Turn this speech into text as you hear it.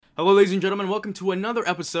Hello, ladies and gentlemen. Welcome to another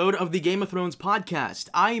episode of the Game of Thrones podcast.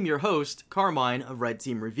 I am your host, Carmine of Red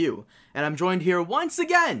Team Review, and I'm joined here once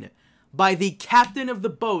again by the captain of the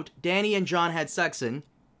boat Danny and John had sex in,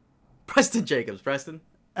 Preston Jacobs. Preston?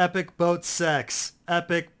 Epic boat sex.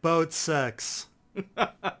 Epic boat sex.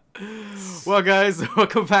 Well, guys,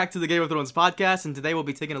 welcome back to the Game of Thrones podcast, and today we'll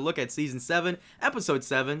be taking a look at Season 7, Episode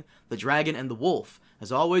 7, The Dragon and the Wolf.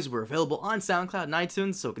 As always, we're available on SoundCloud and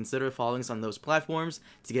iTunes, so consider following us on those platforms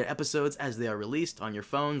to get episodes as they are released on your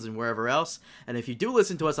phones and wherever else. And if you do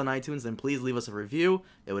listen to us on iTunes, then please leave us a review.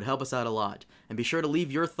 It would help us out a lot. And be sure to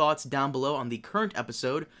leave your thoughts down below on the current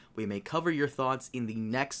episode. We may cover your thoughts in the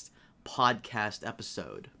next podcast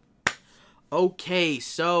episode. Okay,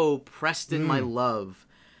 so Preston, my love.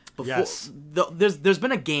 Yes. There's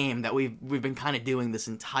been a game that we've been kind of doing this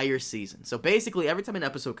entire season. So basically, every time an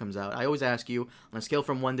episode comes out, I always ask you on a scale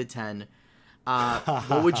from 1 to 10,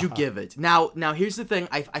 what would you give it? Now here's the thing.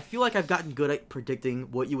 I feel like I've gotten good at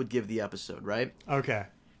predicting what you would give the episode, right? Okay.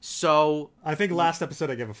 So I think last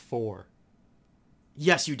episode I gave a 4.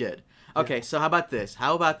 Yes, you did. Okay, yeah. So how about this?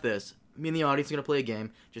 Me and the audience are going to play a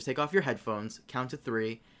game. Just take off your headphones, count to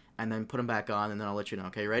 3, and then put them back on, and then I'll let you know.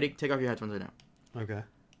 Okay, ready? Take off your headphones right now. Okay.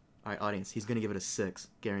 All right, audience, he's going to give it a 6.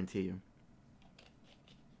 Guarantee you.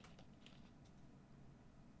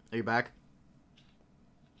 Are you back?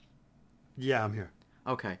 Yeah, I'm here.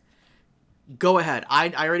 Okay. Go ahead.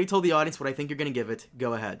 I already told the audience what I think you're going to give it.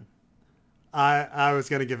 Go ahead. I was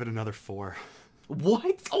going to give it another 4.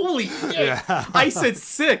 What? Holy shit. Yeah. I said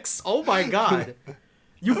 6. Oh, my God.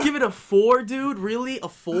 You give it a 4, dude? Really? A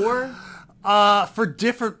 4? For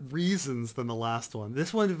different reasons than the last one.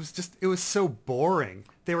 This one, it was so boring.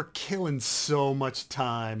 They were killing so much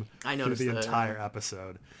time through the entire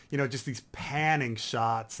episode. You know, just these panning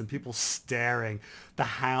shots and people staring. The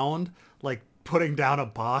Hound, like, putting down a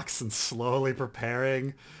box and slowly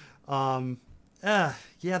preparing. Yeah,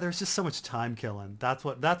 there's just so much time killing. That's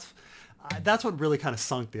what really kind of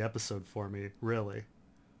sunk the episode for me, really.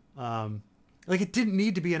 Like, it didn't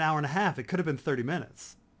need to be an hour and a half. It could have been 30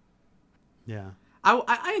 minutes. Yeah.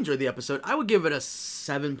 I enjoyed the episode. I would give it a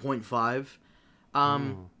 7.5.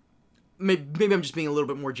 Maybe I'm just being a little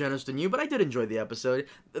bit more generous than you, but I did enjoy the episode.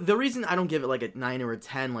 The reason I don't give it like a 9 or a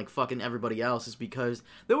 10 like fucking everybody else is because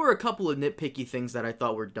there were a couple of nitpicky things that I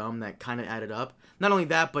thought were dumb that kind of added up. Not only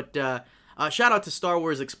that, but shout out to Star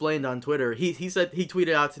Wars Explained on Twitter. He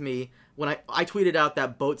tweeted out to me when I tweeted out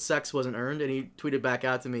that boat sex wasn't earned, and he tweeted back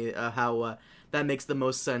out to me how that makes the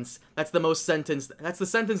most sense. That's the sentence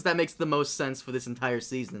that makes the most sense for this entire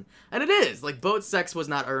season. And it is. Like, boat sex was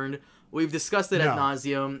not earned. We've discussed it ad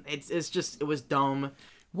nauseum. It was dumb.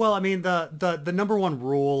 Well, I mean, the number one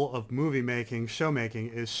rule of movie making, show making,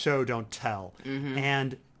 is show, don't tell. Mm-hmm.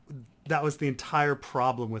 And that was the entire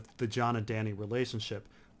problem with the Jon and Dany relationship.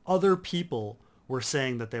 Other people were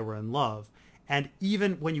saying that they were in love. And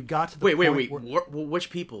even when you got to the point... Wait. Which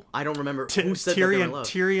people? I don't remember. Who said that they were in love?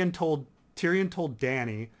 Tyrion told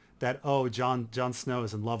Dany that, oh, Jon Snow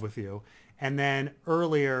is in love with you. And then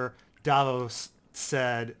earlier, Davos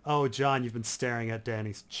said, oh, Jon, you've been staring at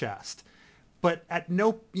Dany's chest. But I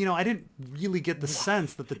didn't really get the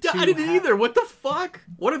sense that the two... Yeah, I didn't either. What the fuck?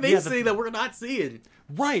 What are they saying that we're not seeing?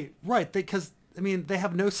 Right. Because, they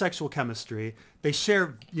have no sexual chemistry. They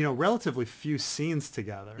share, relatively few scenes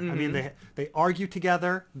together. Mm-hmm. I mean, they argue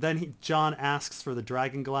together. Then Jon asks for the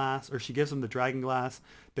dragon glass, or she gives him the dragon glass.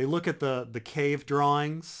 They look at the cave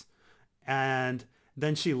drawings, and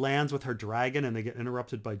then she lands with her dragon, and they get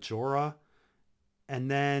interrupted by Jorah. And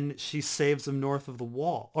then she saves him north of the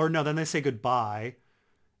wall. Or no, then they say goodbye,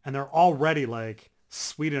 and they're already, like,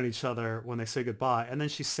 sweet on each other when they say goodbye. And then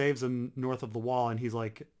she saves him north of the wall, and he's,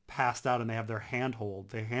 like, passed out, and they have their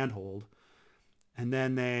handhold. They handhold. And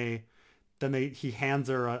then he hands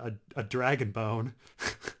her a dragon bone.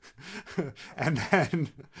 and then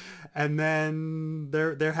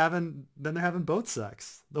they're having boat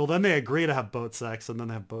sex. Well, then they agree to have boat sex, and then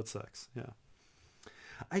they have boat sex. Yeah.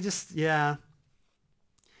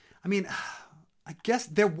 I mean, I guess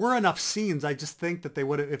there were enough scenes. I just think that they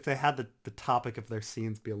would have, if they had the topic of their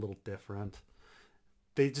scenes be a little different.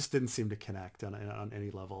 They just didn't seem to connect on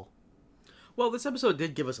any level. Well, this episode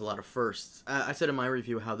did give us a lot of firsts. I said in my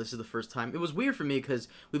review how this is the first time. It was weird for me because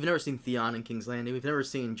we've never seen Theon in King's Landing. We've never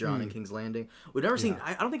seen Jon in King's Landing. We've never seen...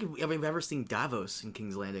 I don't think we've ever seen Davos in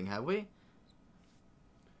King's Landing, have we?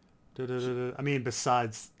 I mean,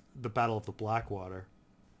 besides the Battle of the Blackwater.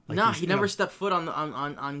 Like no, he never stepped foot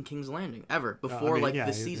on King's Landing, ever, before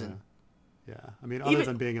this season. Yeah, I mean, other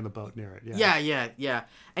than being in the boat near it. Yeah.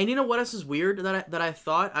 And you know what else is weird that I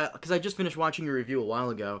thought? Because I just finished watching your review a while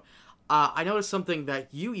ago. I noticed something that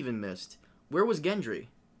you even missed. Where was Gendry?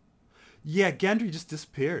 Yeah, Gendry just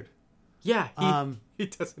disappeared. Yeah, he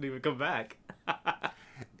doesn't even come back.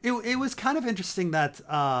 It was kind of interesting that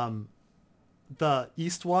the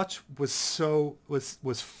Eastwatch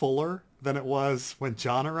was fuller than it was when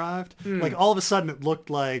Jon arrived. Like all of a sudden it looked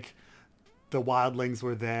like the wildlings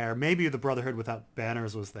were there. Maybe the Brotherhood without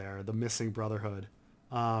banners was there, the missing Brotherhood.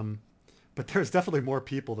 But there's definitely more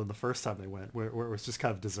people than the first time they went, where it was just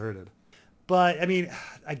kind of deserted. But I mean,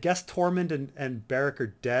 I guess Tormund and Beric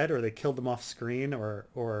are dead, or they killed them off screen,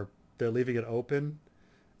 or they're leaving it open.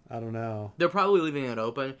 I don't know. They're probably leaving it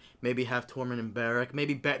open. Maybe have Tormund and Beric.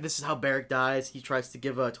 Maybe this is how Beric dies. He tries to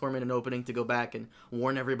give Tormund an opening to go back and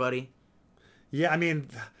warn everybody. Yeah, I mean,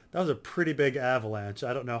 that was a pretty big avalanche.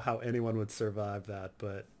 I don't know how anyone would survive that,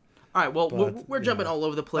 but... All right, well, we're jumping all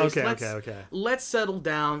over the place. Okay. Let's settle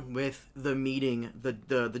down with the meeting,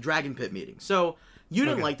 the Dragon Pit meeting. So, you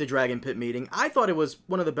didn't like the Dragon Pit meeting. I thought it was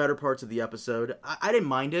one of the better parts of the episode. I didn't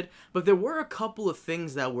mind it, but there were a couple of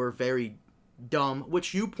things that were very dumb,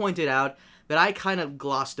 which you pointed out that I kind of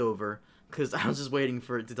glossed over because I was just waiting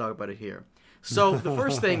to talk about it here. So, the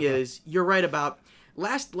first thing is, you're right about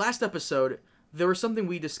last episode, there was something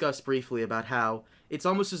we discussed briefly about how it's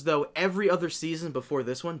almost as though every other season before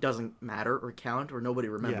this one doesn't matter or count or nobody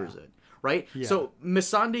remembers it, right? Yeah. So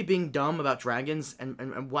Missandei being dumb about dragons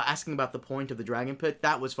and asking about the point of the dragon pit,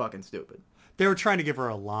 that was fucking stupid. They were trying to give her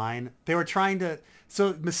a line. They were trying to...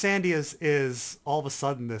 So Missandei is all of a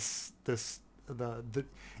sudden the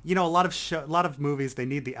you know, a lot of movies, they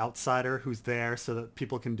need the outsider who's there so that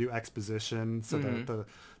people can do exposition, so that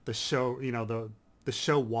the show, you know, the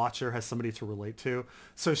show watcher has somebody to relate to.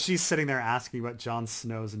 So she's sitting there asking about Jon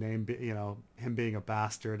Snow's name, you know, him being a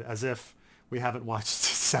bastard, as if we haven't watched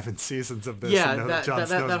 7 seasons of this and know that Jon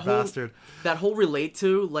Snow's a bastard. That whole relate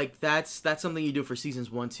to, like, that's something you do for seasons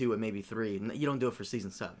 1, 2, and maybe 3. You don't do it for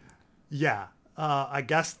season 7. Yeah. I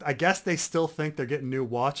guess they still think they're getting new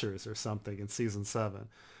watchers or something in season 7.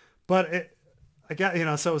 But I guess, you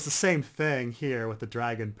know, so it was the same thing here with the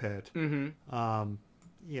Dragon Pit. Mm-hmm.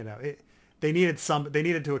 You know, They needed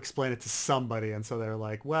to explain it to somebody, and so they're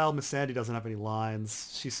like, well, Missandei doesn't have any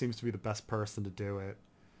lines. She seems to be the best person to do it.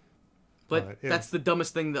 But that's the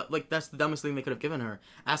dumbest thing they could have given her.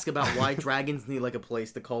 Ask about why dragons need like a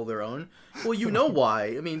place to call their own. Well, you know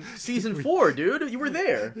why. I mean, season 4, dude, you were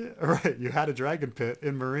there. Right, you had a dragon pit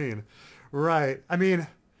in Meereen. Right. I mean,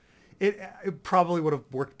 it probably would have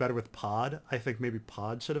worked better with Pod. I think maybe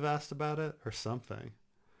Pod should have asked about it or something.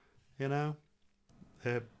 You know?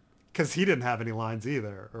 Because he didn't have any lines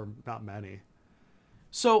either, or not many.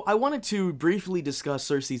 So I wanted to briefly discuss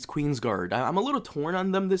Cersei's Queensguard. I'm a little torn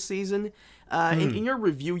on them this season. In your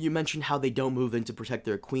review, you mentioned how they don't move in to protect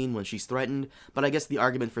their queen when she's threatened, but I guess the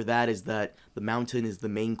argument for that is that the Mountain is the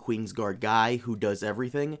main Queensguard guy who does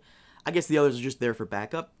everything. I guess the others are just there for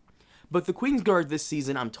backup. But the Queensguard this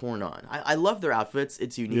season, I'm torn on. I love their outfits.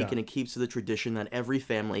 It's unique, and it keeps to the tradition that every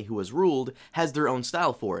family who has ruled has their own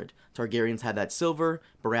style for it. Targaryens had that silver,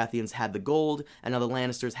 Baratheons had the gold, and now the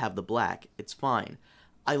Lannisters have the black. It's fine.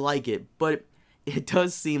 I like it, but it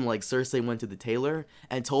does seem like Cersei went to the tailor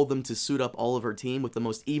and told them to suit up all of her team with the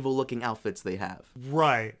most evil-looking outfits they have.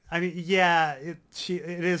 Right. I mean, yeah, it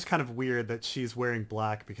is kind of weird that she's wearing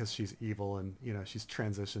black because she's evil, and you know she's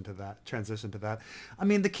transitioned to that. I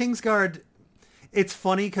mean, the Kingsguard. It's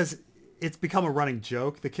funny because it's become a running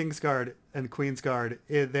joke. The Kingsguard and Queensguard,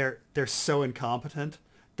 they're so incompetent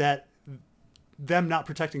that them not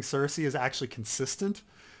protecting Cersei is actually consistent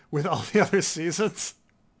with all the other seasons.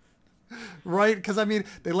 Right? Because, I mean,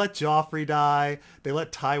 they let Joffrey die. They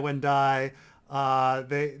let Tywin die.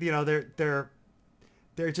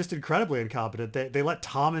 They're just incredibly incompetent. They let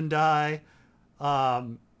Tommen die.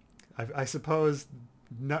 I suppose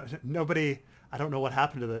nobody... I don't know what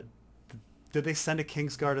happened to the... Did they send a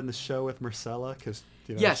Kingsguard in the show with Myrcella? Because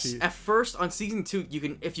yes, at first on season 2, you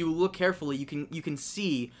can, if you look carefully, you can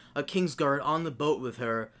see a Kingsguard on the boat with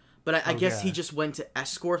her. But I guess he just went to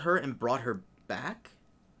escort her and brought her back.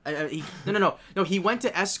 No. He went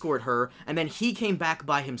to escort her, and then he came back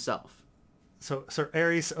by himself. So Sir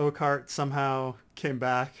Aerys Oakheart somehow came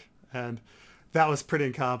back, and that was pretty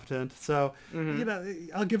incompetent. So you know,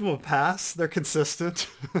 I'll give them a pass. They're consistent.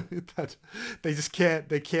 But they just can't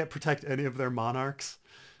protect any of their monarchs.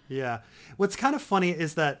 Yeah. What's kind of funny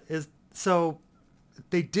is so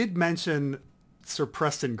they did mention Sir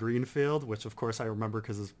Preston Greenfield, which of course I remember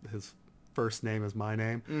because his first name is my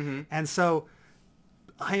name, and so.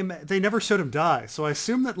 They never showed him die, so I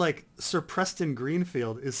assume that like Sir Preston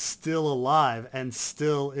Greenfield is still alive and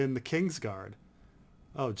still in the Kingsguard.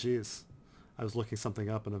 Oh, geez, I was looking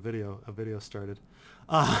something up and a video started.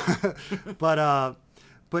 But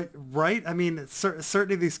But right, I mean,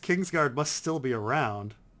 certainly these Kingsguard must still be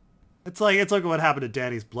around. It's like what happened to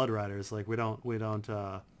Danny's Blood Riders. Like we don't.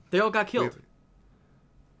 They all got killed.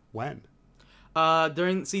 When?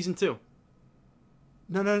 During season 2.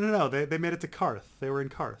 No. They made it to Karth. They were in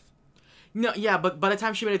Karth. No, yeah, but by the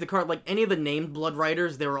time she made it to Karth, like any of the named Blood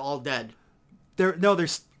Riders, they were all dead.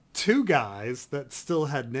 There's 2 guys that still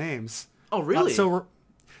had names. Oh, really? So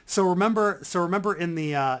remember in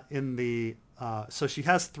the so she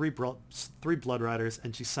has 3 Blood Riders,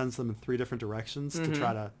 and she sends them in 3 different directions to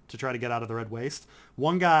try to get out of the Red Waste.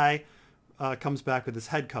 One guy comes back with his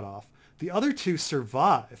head cut off. The other 2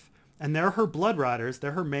 survive, and they're her Blood Riders.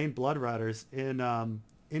 They're her main Blood Riders in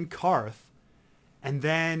Karth, and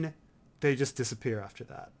then they just disappear after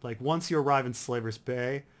that. Like once you arrive in Slaver's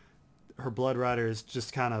Bay, her Blood Riders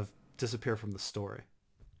just kind of disappear from the story.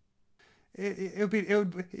 It would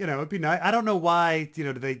be nice. I don't know why,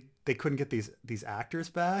 they couldn't get these actors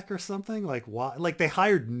back or something. Like why? Like they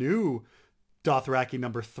hired new Dothraki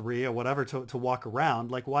number 3 or whatever to walk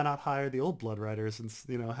around. Like why not hire the old Blood Riders and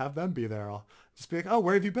have them be there? I'll just be like, oh,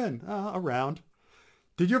 where have you been? Around.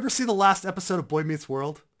 Did you ever see the last episode of Boy Meets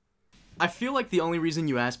World? I feel like the only reason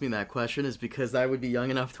you asked me that question is because I would be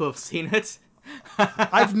young enough to have seen it.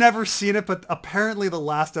 I've never seen it, but apparently the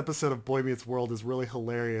last episode of Boy Meets World is really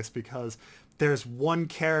hilarious because there's one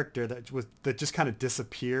character that just kind of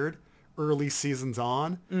disappeared early seasons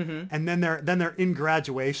on, and then they're in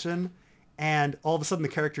graduation, and all of a sudden the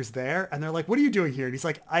character's there, and they're like, "What are you doing here?" And he's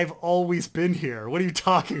like, "I've always been here. What are you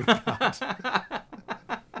talking about?"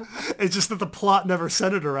 It's just that the plot never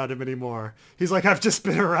centered around him anymore. He's like, "I've just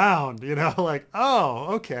been around," like,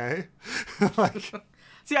 "Oh, okay." Like.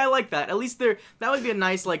 See, I like that. At least that would be a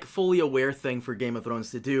nice, like, fully aware thing for Game of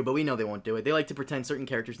Thrones to do, but we know they won't do it. They like to pretend certain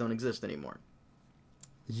characters don't exist anymore.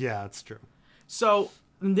 Yeah, it's true. So,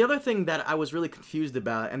 the other thing that I was really confused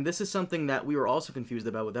about, and this is something that we were also confused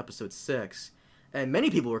about with Episode 6, and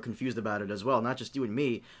many people were confused about it as well, not just you and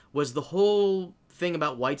me, was the whole thing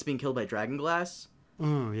about whites being killed by dragonglass.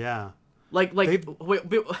 Yeah. Wait,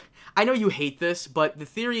 I know you hate this, but the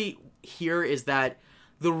theory here is that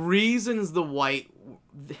the reasons the white...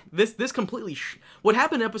 This completely... what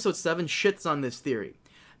happened in Episode 7 shits on this theory.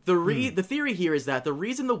 The theory here is that the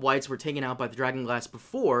reason the whites were taken out by the dragonglass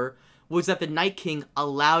before was that the Night King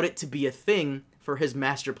allowed it to be a thing for his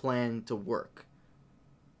master plan to work.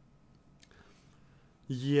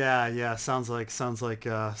 Yeah. Sounds like some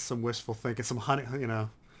wishful thinking, some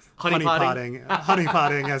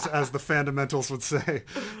honeypotting as the fundamentals would say.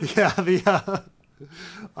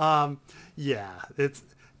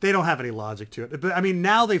 They don't have any logic to it. But I mean,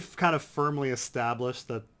 now they've kind of firmly established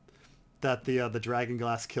that the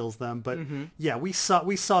dragonglass kills them. But yeah, we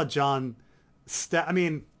saw Jon. I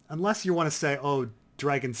mean, unless you want to say, oh,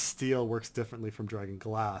 dragon steel works differently from dragon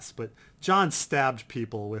glass, but Jon stabbed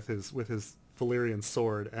people with his Valyrian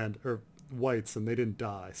sword or whites, and they didn't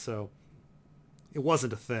die. So it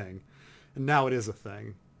wasn't a thing, and now it is a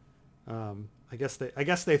thing. I guess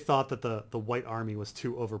they thought that the white army was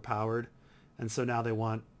too overpowered, and so now they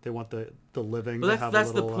want the living. Well, to have that's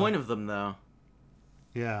a little, the point of them, though.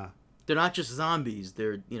 Yeah, they're not just zombies.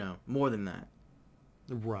 They're more than that.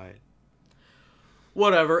 Right.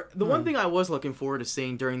 Whatever. The one thing I was looking forward to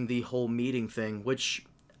seeing during the whole meeting thing, which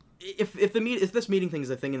if this meeting thing is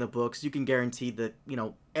a thing in the books, you can guarantee that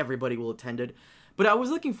everybody will attend it. But I was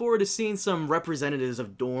looking forward to seeing some representatives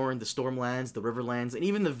of Dorne, the Stormlands, the Riverlands, and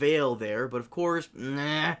even the Vale there. But of course,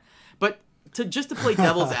 nah. But just to play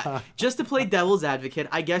devil's advocate,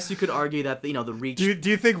 I guess you could argue that the Reach. Do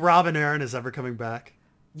you think Robb and Aaron is ever coming back?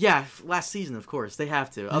 Yeah, last season, of course. They have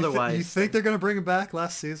to. Otherwise... You think they're going to bring him back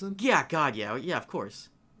last season? Yeah, God, yeah. Yeah, of course.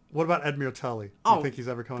 What about Edmure Tully? Do you think he's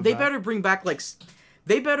ever coming back? They better bring back,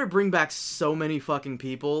 They better bring back so many fucking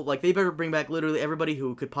people. They better bring back literally everybody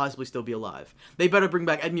who could possibly still be alive. They better bring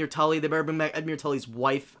back Edmure Tully. They better bring back Edmure Tully's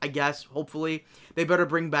wife, I guess, hopefully. They better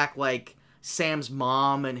bring back, Sam's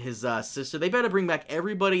mom and his sister. They better bring back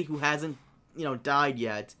everybody who hasn't, died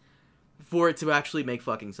yet for it to actually make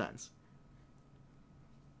fucking sense.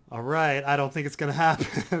 All right, I don't think it's going to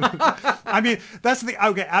happen. I mean,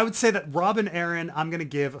 okay, I would say that Robb and Aaron, I'm going to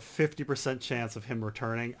give a 50% chance of him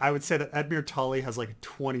returning. I would say that Edmure Tully has a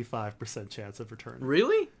 25% chance of returning.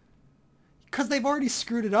 Really? Because they've already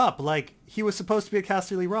screwed it up. He was supposed to be at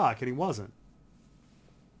Casterly Rock, and he wasn't.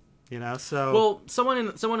 So... Well, someone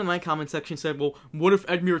in my comment section said, well, what if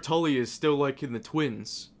Edmure Tully is still, in the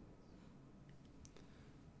Twins?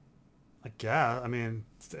 I mean,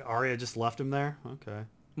 Arya just left him there? Okay.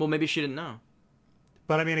 Well, maybe she didn't know.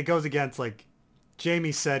 But I mean, it goes against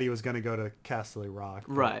Jamie said he was going to go to Casterly Rock.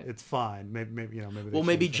 Right. It's fine. Maybe they well,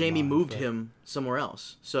 maybe changed their Jamie mind, moved but- him somewhere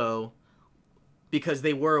else. So, because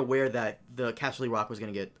they were aware that the Casterly Rock was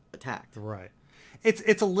going to get attacked. Right.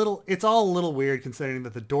 It's all a little weird considering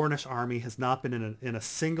that the Dornish army has not been in a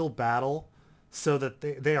single battle, so that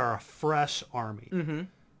they are a fresh army. Mm-hmm.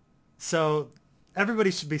 So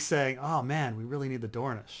everybody should be saying, "Oh man, we really need the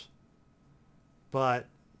Dornish," but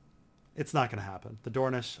it's not going to happen. The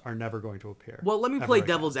Dornish are never going to appear. Well, let me ever play again.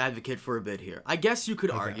 devil's advocate for a bit here. I guess you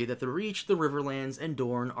could argue that the Reach, the Riverlands, and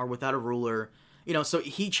Dorne are without a ruler. You know, so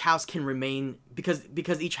each house can remain because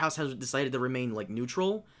each house has decided to remain like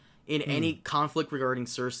neutral in any conflict regarding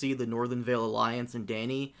Cersei, the Northern Vale Alliance, and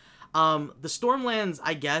Dany. The Stormlands,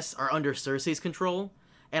 I guess, are under Cersei's control,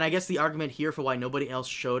 and I guess the argument here for why nobody else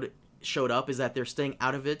showed up is that they're staying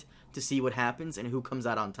out of it to see what happens and who comes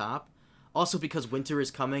out on top. Also, because winter is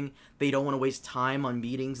coming, they don't want to waste time on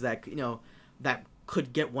meetings that that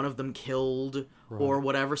could get one of them killed or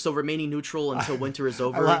whatever. So remaining neutral until winter is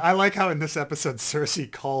over. I like how in this episode Cersei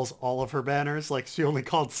calls all of her banners like she only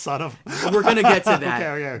called son of. We're gonna get to that.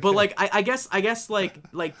 Okay. But like I guess like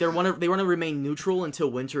they want to remain neutral until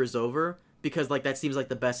winter is over because like that seems like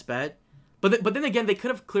the best bet. But then again, they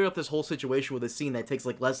could have cleared up this whole situation with a scene that takes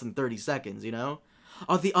like less than 30 seconds. You know,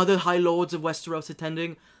 are the other High Lords of Westeros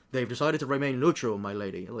attending? They've decided to remain neutral, my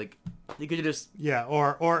lady. Like, you could just... Yeah,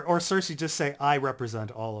 or Cersei just say, I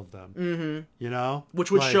represent all of them. Mm-hmm. You know?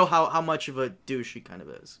 Which would show how much of a douche she kind of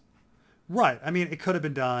is. Right. I mean, it could have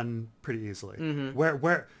been done pretty easily. Mm-hmm.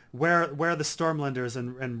 Where the Stormlanders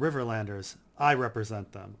and Riverlanders, I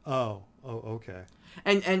represent them. Oh, okay.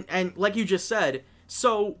 And like you just said,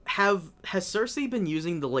 so has Cersei been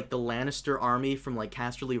using the Lannister army from, like,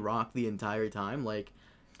 Casterly Rock the entire time? Like...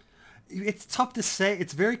 It's tough to say.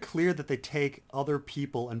 It's very clear that they take other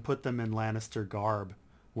people and put them in Lannister garb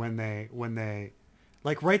when they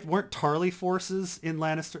like weren't Tarly forces in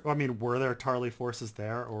Lannister? I mean, were there Tarly forces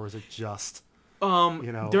there, or was it just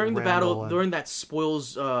during the battle during that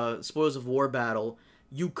spoils of war battle,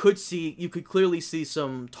 you could clearly see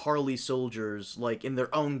some Tarly soldiers like in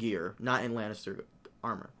their own gear, not in Lannister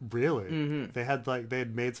armor. Really? Mm-hmm. They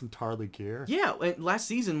had made some Tarly gear? Yeah, last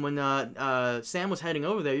season when Sam was heading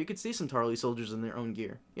over there, you could see some Tarly soldiers in their own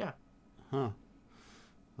gear. Yeah. Huh.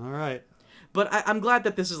 All right. But I'm glad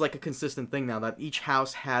that this is like a consistent thing now, that each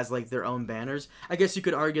house has like their own banners. I guess you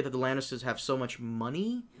could argue that the Lannisters have so much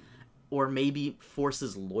money, or maybe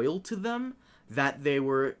forces loyal to them, that they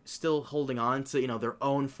were still holding on to, their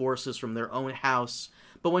own forces from their own house.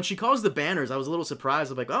 But when she calls the banners, I was a little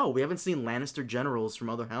surprised. I'm like, oh, we haven't seen Lannister generals from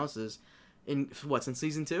other houses since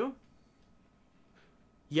season 2?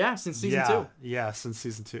 Yeah, since season 2. Yeah, since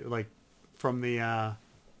season 2. Like, from the, I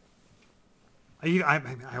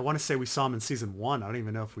want to say we saw him in season 1. I don't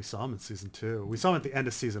even know if we saw him in season 2. We saw him at the end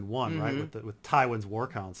of season 1, right? With Tywin's War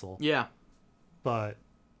Council. Yeah. But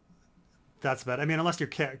that's bad. I mean, unless you're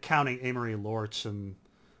counting Amory Lorch and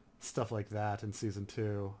stuff like that in season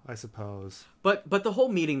 2, I suppose. But the whole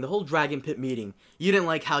meeting, the whole Dragon Pit meeting, you didn't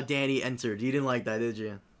like how Dany entered. You didn't like that, did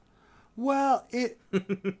you? Well, it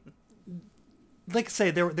like I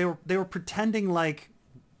say, they were pretending like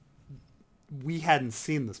we hadn't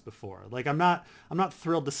seen this before. Like I'm not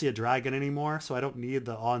thrilled to see a dragon anymore, so I don't need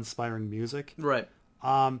the awe-inspiring music. Right.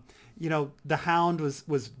 The Hound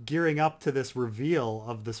was gearing up to this reveal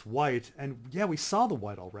of this white, and yeah, we saw the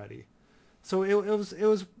white already. So it was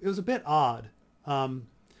a bit odd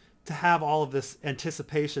to have all of this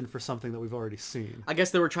anticipation for something that we've already seen. I guess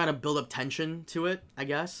they were trying to build up tension to it, I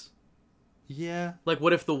guess. Yeah. Like,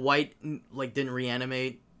 what if the white didn't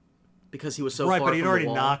reanimate because he was so far far but he'd from already the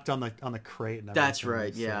wall? knocked on the crate and everything. That's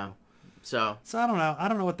right. Yeah. So I don't know. I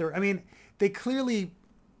don't know what they're. I mean, they clearly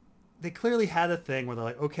had a thing where they're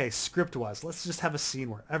like, okay, script wise, let's just have a scene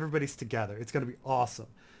where everybody's together. It's gonna be awesome.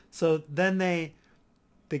 So then they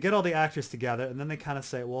get all the actors together, and then they kind of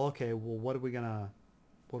say, well, okay, well, what are we gonna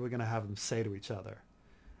have them say to each other?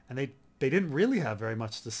 And they didn't really have very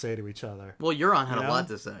much to say to each other. Well, Euron had a lot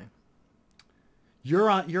to say.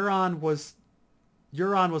 Euron was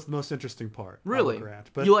the most interesting part. Really?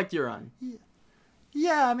 Grant, but you liked Euron?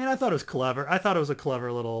 Yeah, I mean, I thought it was clever. I thought it was a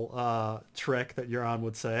clever little trick that Euron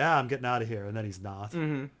would say, I'm getting out of here, and then he's not.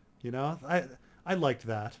 Mm-hmm. I liked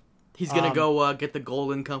that. He's gonna go get the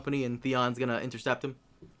Golden Company, and Theon's gonna intercept him.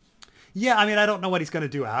 Yeah, I mean, I don't know what he's going to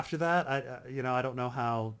do after that. I don't know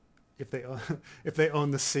how if they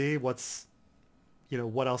own the sea, what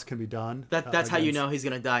else can be done. That's how you know he's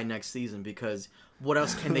going to die next season, because what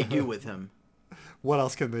else can they do with him? What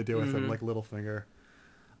else can they do with him, like Littlefinger?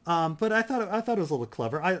 But I thought it was a little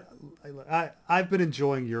clever. I've been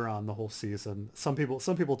enjoying Euron the whole season. Some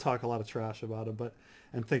people talk a lot of trash about him,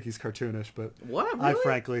 and think he's cartoonish. But What? I Really?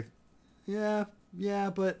 frankly, yeah.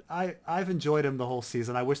 But I've enjoyed him the whole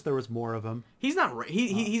season. I wish there was more of him. He's not.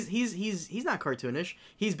 He's not cartoonish.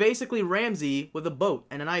 He's basically Ramsay with a boat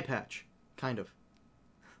and an eye patch, kind of.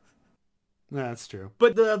 Yeah, that's true.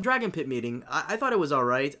 But the Dragon Pit meeting, I thought it was all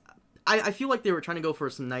right. I feel like they were trying to go for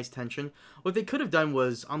some nice tension. What they could have done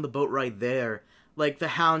was on the boat right there, like the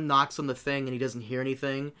Hound knocks on the thing and he doesn't hear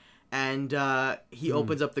anything, and he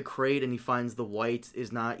opens up the crate and he finds the White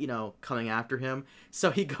is not, coming after him.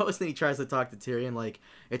 So he goes and he tries to talk to Tyrion like,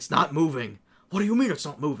 it's not moving. What do you mean it's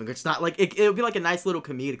not moving? It's not like it would be like a nice little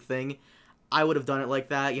comedic thing. I would have done it like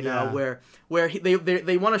that, Yeah. where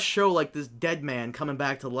they want to show like this dead man coming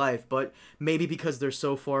back to life, but maybe because they're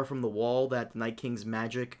so far from the wall that the Night King's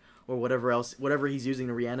magic or whatever he's using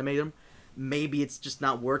to reanimate him, maybe it's just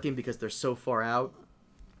not working because they're so far out.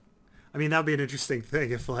 I mean, that would be an interesting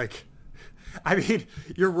thing if, like, I mean,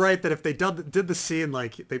 you're right that if they did the scene,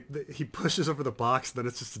 like, he pushes over the box, then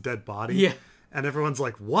it's just a dead body. Yeah. And everyone's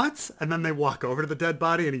like, what? And then they walk over to the dead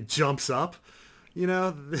body and he jumps up.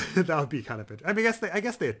 That would be kind of interesting. I mean, I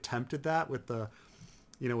guess they attempted that with the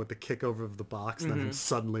kick over of the box and then him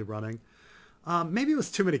suddenly running. Maybe it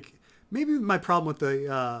was too many. Maybe my problem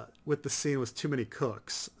with the scene was too many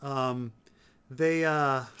cooks. They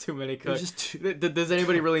Too many cooks. just Does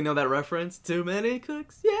anybody really know that reference? Too many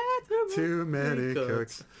cooks? Yeah, too many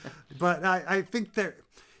cooks. But I think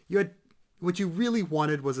what you really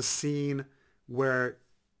wanted was a scene where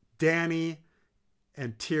Dany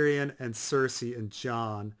and Tyrion and Cersei and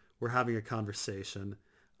Jon were having a conversation.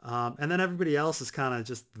 And then everybody else is kind of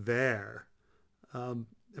just there. I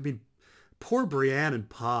mean, poor Brienne and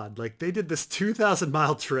Pod. Like, they did this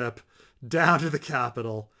 2,000-mile trip down to the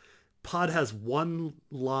capital. Pod has one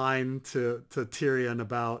line to Tyrion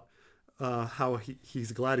about how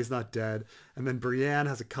he's glad he's not dead. And then Brienne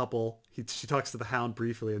has a couple. She talks to the Hound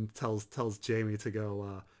briefly and tells Jaime to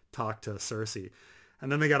go talk to Cersei.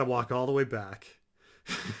 And then they got to walk all the way back.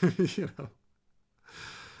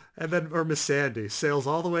 And then, or Miss Sandy sails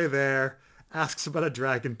all the way there, asks about a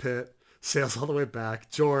dragon pit, sails all the way back.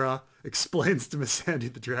 Jorah explains to Miss Sandy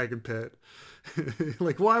the dragon pit.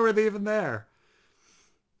 Like, why were they even there?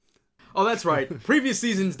 Oh, that's right. Previous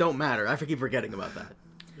seasons don't matter. I keep forgetting about that.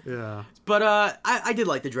 Yeah. But I did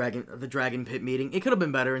like the dragon pit meeting. It could have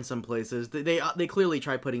been better in some places. They clearly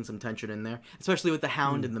tried putting some tension in there, especially with the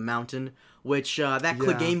Hound in the mountain, which that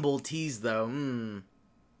Clegane Bowl tease though.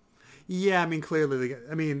 Yeah, I mean, clearly,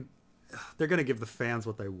 they're going to give the fans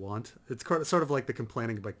what they want. It's sort of like the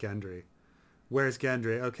complaining about Gendry. Where's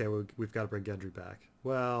Gendry? Okay, we've got to bring Gendry back.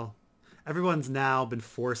 Well, everyone's now been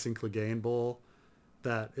forcing Clegane Bowl.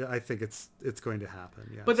 That I think it's going to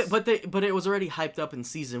happen. Yes. But it was already hyped up in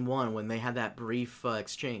season 1 when they had that brief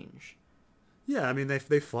exchange. Yeah, I mean they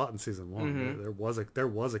fought in season 1. Mm-hmm. There was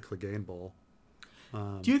a Clegane Bowl.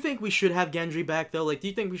 Do you think we should have Gendry back though? Like, do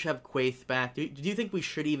you think we should have Quaithe back? Do you think we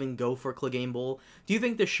should even go for Clegane Bowl? Do you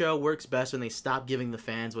think the show works best when they stop giving the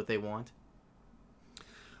fans what they want?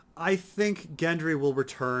 I think Gendry will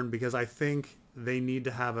return because I think they need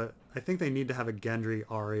to have a Gendry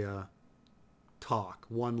Arya talk,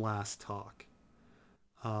 one last talk,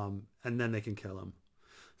 and then they can kill him.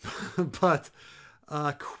 But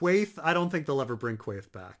Quaithe, I don't think they'll ever bring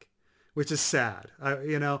Quaithe back, which is sad.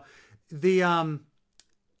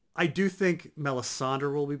 I do think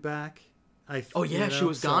Melisandre will be back. She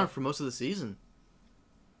was gone for most of the season.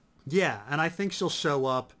 Yeah, and I think she'll show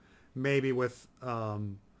up maybe with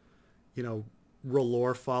R'hllor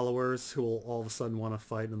followers who will all of a sudden want to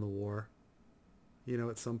fight in the war.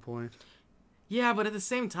 At some point. Yeah, but at the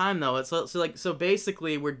same time though, it's so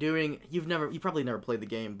basically we're doing. You probably never played the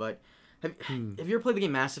game, but have you ever played the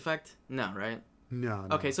game Mass Effect? No, right? No.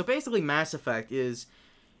 Okay, so basically Mass Effect is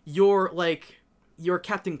you're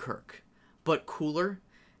Captain Kirk, but cooler.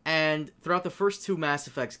 And throughout the first 2 Mass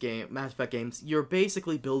Effect games, you're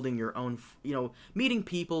basically building your own, meeting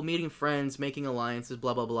people, meeting friends, making alliances,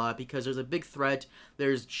 blah, blah, blah, because there's a big threat.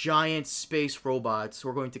 There's giant space robots who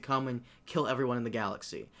are going to come and kill everyone in the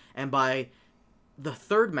galaxy. And by the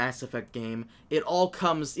 3rd Mass Effect game, it all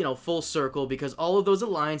comes, full circle because all of those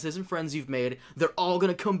alliances and friends you've made, they're all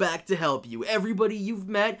gonna come back to help you. Everybody you've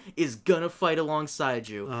met is gonna fight alongside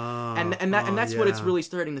you, and that's what it's really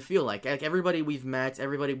starting to feel like. Like everybody we've met,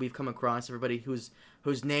 everybody we've come across, everybody whose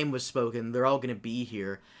name was spoken, they're all gonna be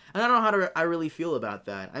here. And I don't know how I really feel about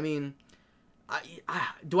that. I mean,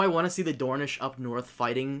 do I want to see the Dornish up north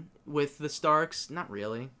fighting with the Starks? Not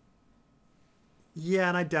really. Yeah,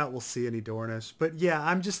 and I doubt we'll see any Dornish. But yeah,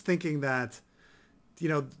 I'm just thinking that,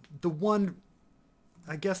 the one,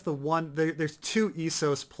 I guess there's two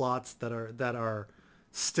Essos plots that are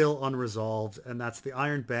still unresolved, and that's the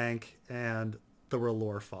Iron Bank and the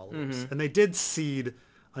R'hllor followers. And they did seed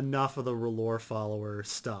enough of the R'hllor follower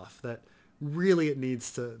stuff that really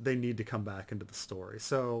they need to come back into the story.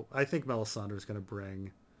 So I think Melisandre is going to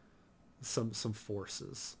bring some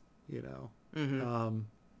forces,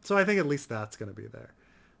 so I think at least that's going to be there.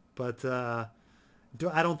 But I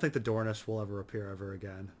don't think the Dornish will ever appear ever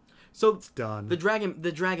again. So it's done. The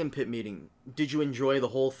Dragon Pit meeting, did you enjoy the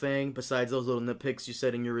whole thing besides those little nitpicks you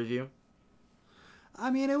said in your review? I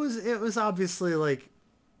mean, it was obviously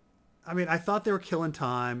I thought they were killing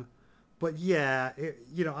time, but yeah,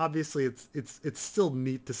 obviously it's still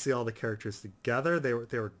neat to see all the characters together. They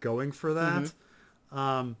were going for that.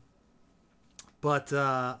 But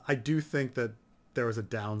I do think that there was a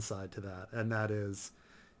downside to that, and that is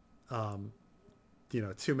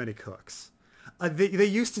too many cooks. They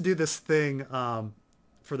used to do this thing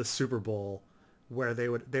for the Super Bowl where they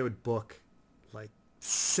would book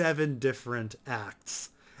 7 different acts,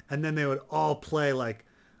 and then they would all play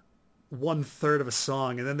 1/3 of a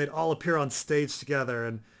song, and then they'd all appear on stage together,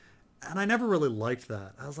 and I never really liked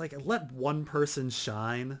that. I was like, let one person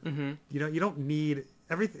shine. You don't need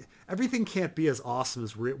everything. Everything can't be as awesome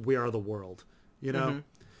as We Are the World. We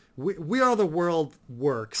Are the World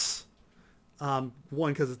works. One,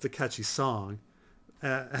 because it's a catchy song,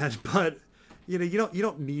 but you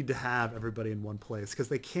don't need to have everybody in one place because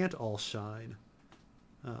they can't all shine.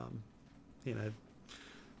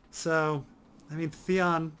 So I mean,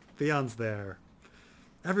 Theon's there,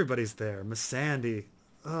 everybody's there. Missandei,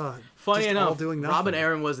 funny enough, all doing nothing. Robin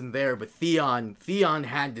Arryn wasn't there, but Theon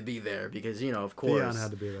had to be there because of course Theon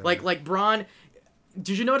had to be there. Like Bronn.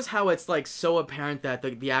 Did you notice how it's so apparent that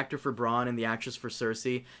the actor for Bronn and the actress for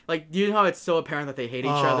Cersei, do you know how it's so apparent that they hate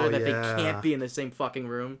each other, that they can't be in the same fucking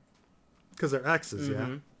room? Because they're exes,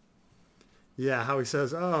 yeah. Yeah, how he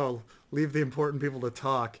says, "Oh, leave the important people to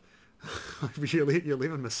talk." You're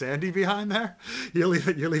leaving Missandei behind there. You're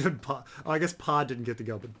leaving. I guess Pod didn't get to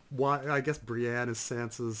go, but why? I guess Brienne is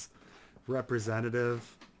Sansa's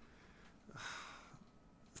representative.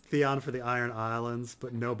 Theon for the Iron Islands,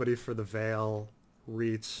 but nobody for the Vale,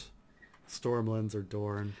 Reach, Stormlands, or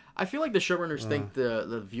Dorne. I feel like the showrunners think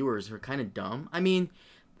the viewers are kind of dumb. I mean,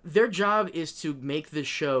 their job is to make this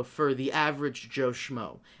show for the average Joe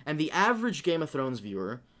Schmo, and the average Game of Thrones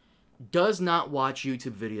viewer does not watch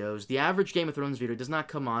YouTube videos. The average Game of Thrones viewer does not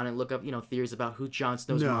come on and look up, theories about who Jon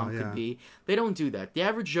Snow's mom could be. They don't do that. The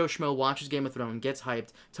average Joe Schmo watches Game of Thrones, gets hyped,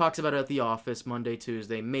 talks about it at the office Monday,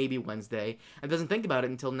 Tuesday, maybe Wednesday, and doesn't think about it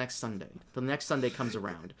until next Sunday. Till next Sunday comes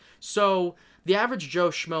around. So the average Joe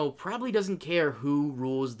Schmo probably doesn't care who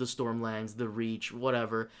rules the Stormlands, the Reach,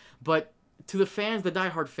 whatever. But to the fans, the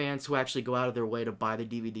diehard fans who actually go out of their way to buy the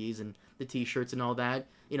DVDs and the T-shirts and all that,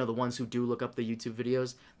 the ones who do look up the YouTube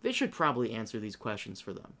videos, they should probably answer these questions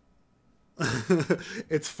for them.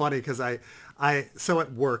 It's funny because so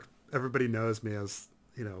at work, everybody knows me as,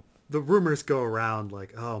 the rumors go around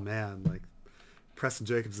oh man, Preston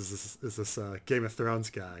Jacobs is this Game of Thrones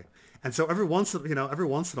guy. And so every once in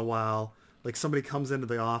a while, somebody comes into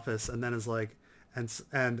the office and then is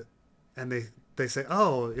and they say,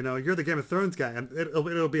 "Oh, you're the Game of Thrones guy," and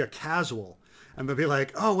it'll be a casual. And they'll be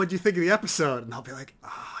like, "Oh, what'd you think of the episode?" And I'll be like,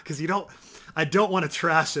 because I don't want to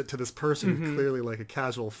trash it to this person who's clearly a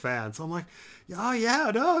casual fan. So I'm like, "Oh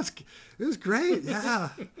yeah, no, it was great,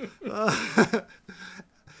 yeah."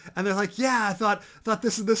 And they're like, "Yeah, I thought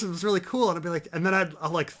this was really cool." And I'd be like, and then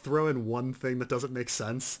I'll throw in one thing that doesn't make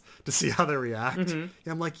sense to see how they react. And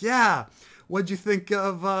I'm like, "Yeah, what'd you think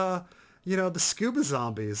of the scuba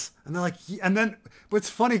zombies?" And they're like, and then, but it's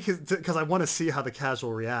funny because I want to see how the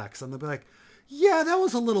casual reacts, and they'll be like, "Yeah, that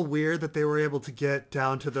was a little weird that they were able to get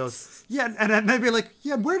down to those." Yeah, and then they'd be like,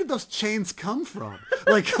 "Yeah, where did those chains come from?"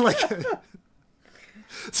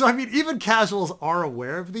 So I mean, even casuals are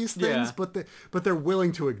aware of these things, but they're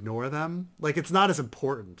willing to ignore them. It's not as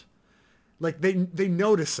important. They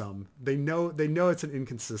notice them. They know it's an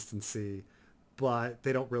inconsistency, but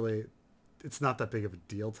they don't really. It's not that big of a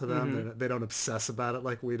deal to them. They don't obsess about it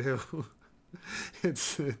like we do.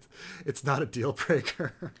 It's not a deal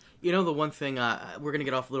breaker. The one thing we're gonna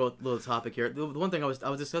get off a little topic here. The one thing I was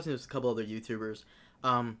discussing with a couple other YouTubers,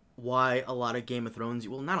 why a lot of Game of Thrones,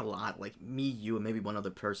 well, not a lot, me, you, and maybe one other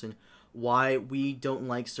person, why we don't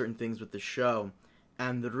like certain things with the show,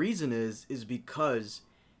 and the reason is because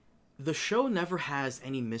the show never has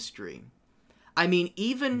any mystery. I mean,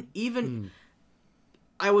 even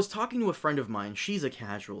I was talking to a friend of mine. She's a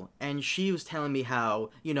casual, and she was telling me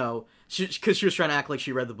how, because she was trying to act like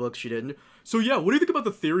she read the books, she didn't. So yeah, what do you think about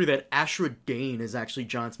the theory that Ashra Dane is actually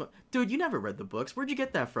Jon Snow? Dude, you never read the books. Where'd you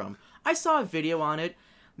get that from? I saw a video on it.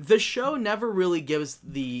 The show never really gives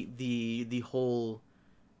the whole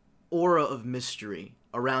aura of mystery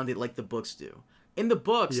around it like the books do. In the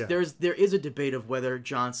books, there is a debate of whether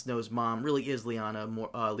Jon Snow's mom really is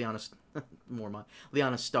Lyanna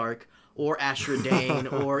Stark or Ashra Dane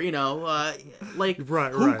or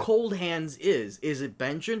who Cold Hands is. Is it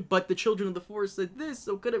Benjen? But the Children of the Forest said this,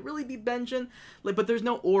 so could it really be Benjen? But there's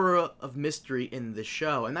no aura of mystery in the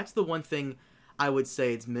show, and that's the one thing I would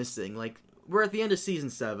say it's missing. We're at the end of season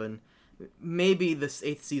 7. Maybe this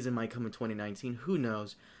 8th season might come in 2019. Who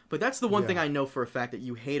knows? But that's the one thing I know for a fact that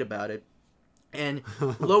you hate about it, and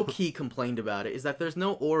low-key complained about it, is that there's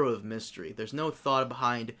no aura of mystery. There's no thought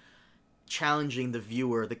behind challenging the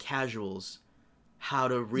viewer, the casuals, how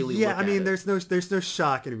to really look at it. there's no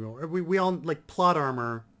shock anymore. We all, plot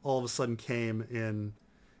armor all of a sudden came in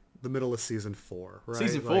the middle of season 4, right?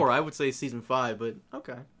 Season 4, I would say season 5, but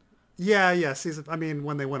okay. Yeah,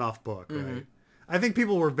 when they went off book, right? Mm-hmm. I think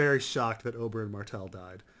people were very shocked that Oberyn Martell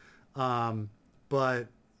died. But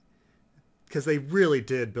because they really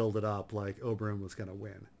did build it up like Oberyn was going to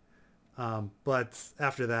win. But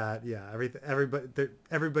after that,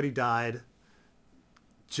 everybody died.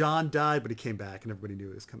 Jon died, but he came back, and everybody knew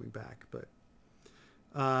he was coming back. But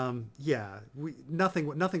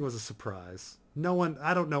nothing was a surprise.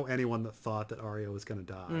 I don't know anyone that thought that Arya was going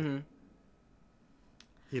to die. Mm-hmm.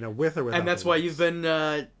 With or without. And that's why you've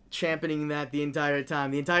been championing that the entire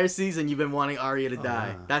time. The entire season, you've been wanting Arya to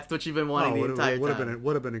die. Yeah. That's what you've been wanting the entire time.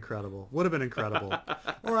 Would have been incredible.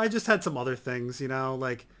 Or I just had some other things,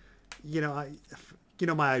 my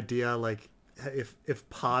idea, if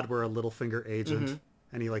Pod were a Littlefinger agent. Mm-hmm.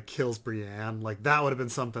 And he kills Brienne, that would have been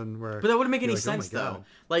something where. But that wouldn't make any sense though.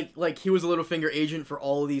 Like he was a Littlefinger agent for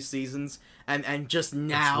all of these seasons, and just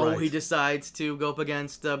now he decides to go up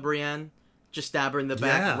against Brienne, just stab her in the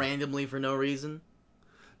back randomly for no reason.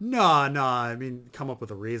 No. Come up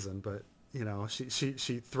with a reason, but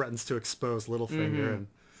she threatens to expose Littlefinger, and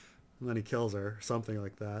then he kills her, something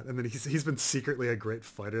like that. And then he's been secretly a great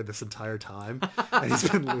fighter this entire time, and he's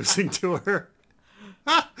been losing to her.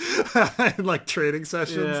 In training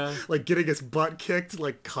sessions, getting his butt kicked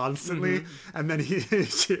constantly, and then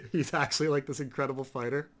he's actually this incredible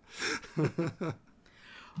fighter.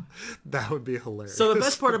 That would be hilarious. So the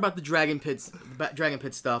best part about the Dragon Pit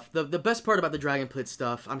stuff, the best part about the Dragon Pit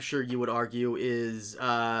stuff, I'm sure you would argue, is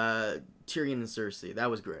Tyrion and Cersei. That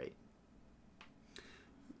was great.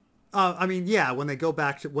 When they go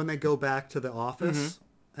back to the office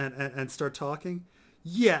and start talking,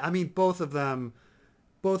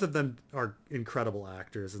 both of them are incredible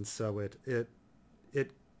actors, and so it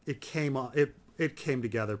came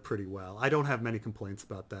together pretty well. I don't have many complaints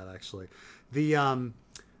about that, actually.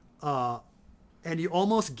 And you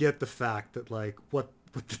almost get the fact that what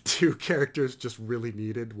the two characters just really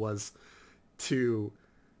needed was to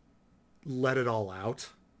let it all out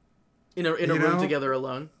in a room together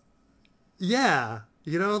alone. Yeah,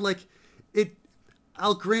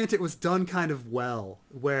 I'll grant it was done kind of well,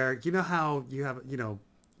 where how you have an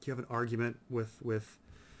argument with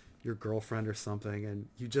your girlfriend or something, and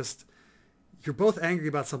you're both angry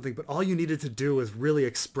about something, but all you needed to do was really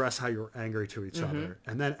express how you're angry to each other,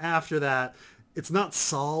 and then after that, it's not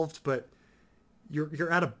solved, but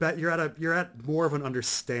you're at more of an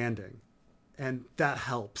understanding, and that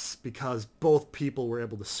helps because both people were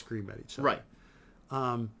able to scream at each other, right?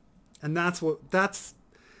 And that's what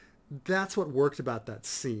worked about that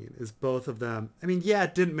scene, is both of them.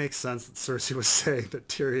 It didn't make sense that Cersei was saying that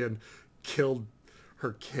Tyrion killed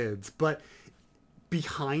her kids, but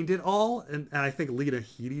behind it all, and I think Lena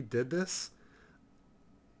Headey did this,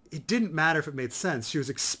 it didn't matter if it made sense. She was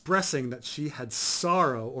expressing that she had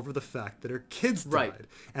sorrow over the fact that her kids died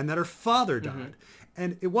and that her father died.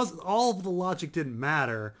 And it wasn't, all of the logic didn't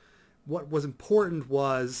matter. What was important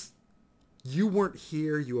was, you weren't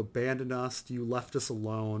here, you abandoned us, you left us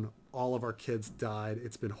alone, all of our kids died,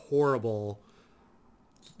 it's been horrible,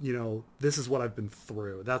 this is what I've been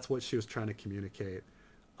through. That's what she was trying to communicate.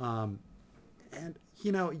 And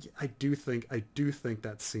I do think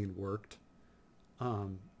that scene worked.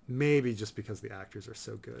 Maybe just because the actors are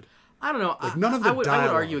so good. I don't know. None of the I would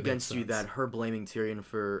argue against you that her blaming Tyrion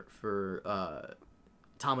for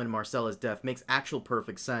Tommen and Marcella's death makes actual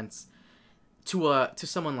perfect sense to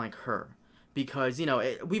someone like her, because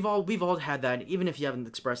we've all had that, even if you haven't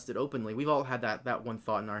expressed it openly. We've all had that one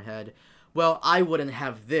thought in our head. Well, I wouldn't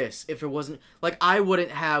have this if it wasn't I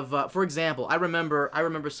wouldn't have. For example, I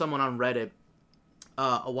remember someone on Reddit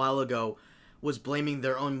a while ago was blaming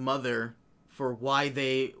their own mother for why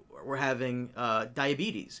they were having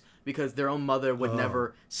diabetes, because their own mother would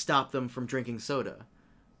never stop them from drinking soda.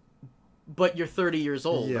 But you're 30 years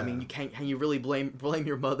old. Yeah. I mean, can you really blame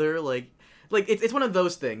your mother? Like it's one of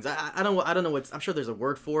those things. I don't know what's. I'm sure there's a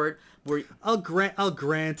word for it. Where I'll grant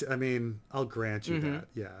you that.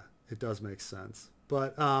 Yeah, it does make sense.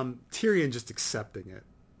 But Tyrion just accepting it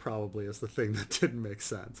probably is the thing that didn't make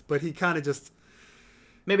sense. But he kind of just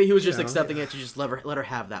maybe he was just accepting it to just let her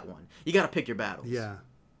have that one. You got to pick your battles. Yeah.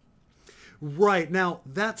 Right. Now,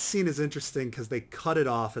 that scene is interesting because they cut it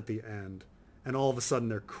off at the end, and all of a sudden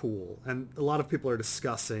they're cool. And a lot of people are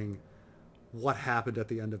discussing what happened at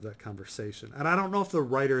the end of that conversation. And I don't know if the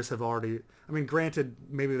writers have already... I mean, granted,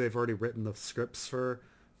 maybe they've already written the scripts for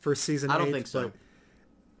season 8. I don't think so.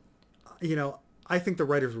 But, you know, I think the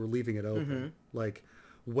writers were leaving it open. Mm-hmm. Like,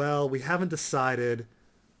 well, we haven't decided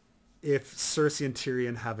if Cersei and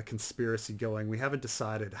Tyrion have a conspiracy going. We haven't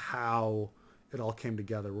decided how it all came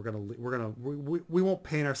together. We won't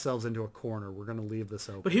paint ourselves into a corner. We're gonna leave this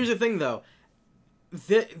open. But here's the thing, though.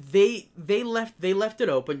 They left it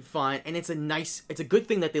open, fine, and it's a good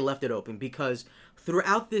thing that they left it open, because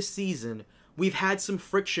throughout this season we've had some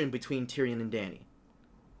friction between Tyrion and Dany.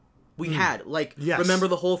 We've had, like, yes. Remember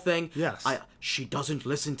the whole thing? Yes. She doesn't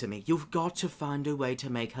listen to me. You've got to find a way to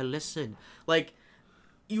make her listen. Like,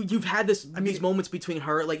 you've had these moments between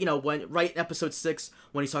her, like, you know, when right in episode 6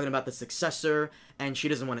 when he's talking about the successor and she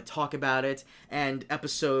doesn't want to talk about it, and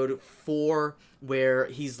episode 4 where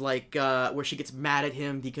he's like where she gets mad at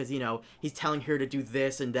him because, you know, he's telling her to do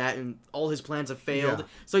this and that and all his plans have failed. Yeah.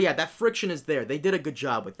 So yeah, that friction is there. They did a good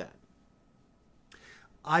job with that.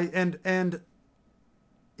 And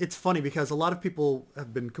it's funny because a lot of people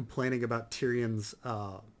have been complaining about Tyrion's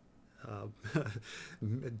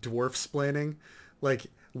dwarf-splaining. Like,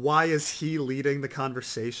 why is he leading the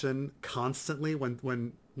conversation constantly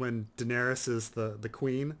when Daenerys is the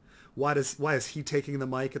queen? Why is he taking the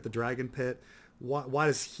mic at the Dragon Pit? Why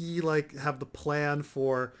does he, like, have the plan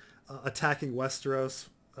for attacking Westeros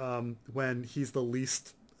when he's the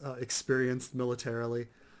least experienced militarily?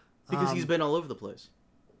 Because he's been all over the place.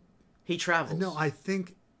 He travels. No, I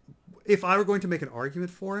think if I were going to make an argument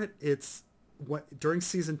for it, it's during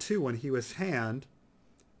season 2 when he was Hand,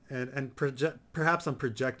 and perhaps I'm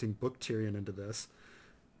projecting Book Tyrion into this.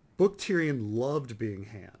 Book Tyrion loved being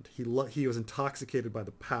Hand. He was intoxicated by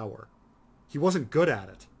the power. He wasn't good at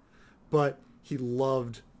it, but he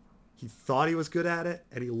thought he was good at it,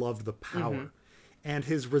 and he loved the power. Mm-hmm. And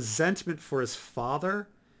his resentment for his father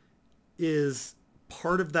is...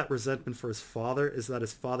 part of that resentment for his father is that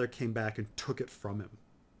his father came back and took it from him.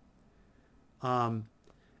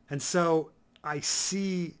 And so I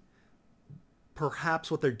see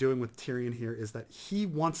perhaps what they're doing with Tyrion here is that he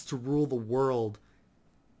wants to rule the world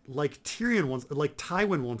like Tywin wants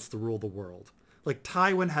to rule the world. Like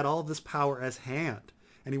Tywin had all of this power as Hand,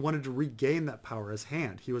 and he wanted to regain that power as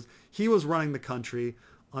Hand. He was running the country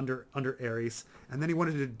under Aerys, and then he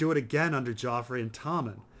wanted to do it again under Joffrey and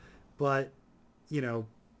Tommen. But, you know,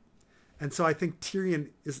 and so I think Tyrion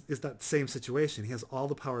is that same situation. He has all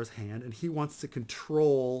the power as Hand, and he wants to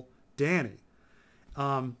control Dany.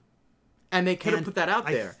 And they could have put that out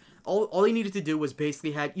there. All he needed to do was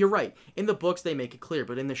basically you're right. In the books, they make it clear,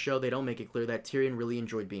 but in the show, they don't make it clear that Tyrion really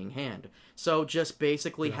enjoyed being Hand. So just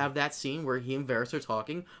basically have that scene where he and Varys are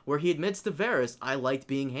talking, where he admits to Varys, I liked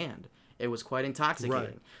being Hand. It was quite intoxicating.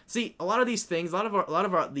 Right. See, a lot of these things, a lot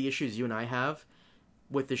of the issues you and I have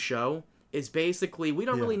with the show is basically we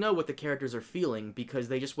don't really know what the characters are feeling because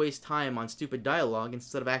they just waste time on stupid dialogue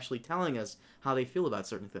instead of actually telling us how they feel about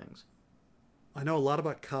certain things. I know a lot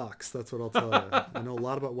about cocks. That's what I'll tell you. I know a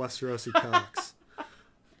lot about Westerosi cocks.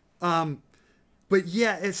 But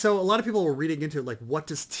yeah, so a lot of people were reading into it, like, what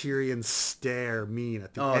does Tyrion's stare mean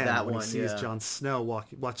at the end when he sees Jon Snow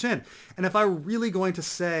watch in? And if I were really going to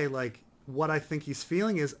say, like, what I think he's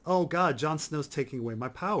feeling is, oh God, Jon Snow's taking away my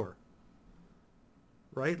power.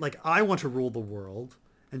 Right? Like, I want to rule the world,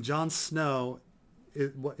 and Jon Snow,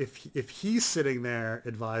 if he's sitting there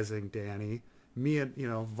advising Dany, me and, you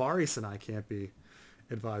know, Varys and I can't be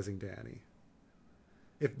advising Dany.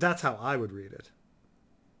 If that's how I would read it.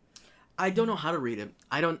 I don't know how to read it.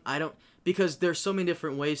 I don't because there's so many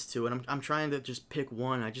different ways to, and I'm trying to just pick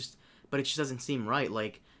one. But it just doesn't seem right.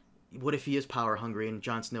 Like, what if he is power hungry and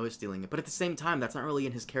Jon Snow is stealing it? But at the same time, that's not really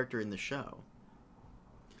in his character in the show.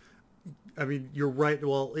 I mean, you're right.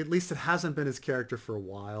 Well, at least it hasn't been his character for a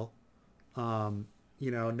while.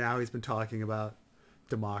 You know, now he's been talking about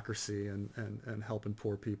democracy and helping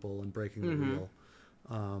poor people and breaking the wheel.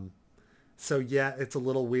 So yeah, it's a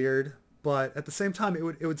little weird. but at the same time,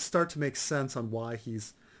 it would start to make sense on why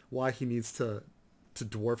he needs to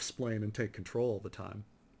dwarf splain and take control all the time.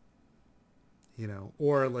 You know,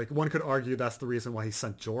 or like one could argue that's the reason why he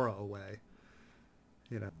sent Jorah away.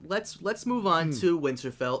 You know, let's move on to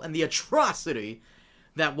Winterfell and the atrocity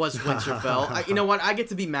that was Winterfell. You know what? I get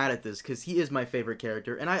to be mad at this because he is my favorite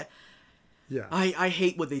character, and I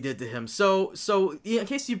hate what they did to him. So in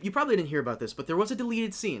case you probably didn't hear about this, but there was a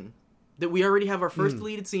deleted scene that we already have our first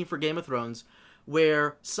deleted scene for Game of Thrones,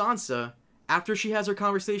 where Sansa, after she has her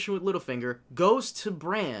conversation with Littlefinger, goes to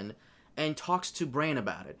Bran and talks to Bran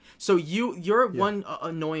about it. So your one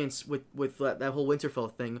annoyance with that whole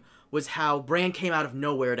Winterfell thing was how Bran came out of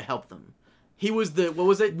nowhere to help them. He was the, what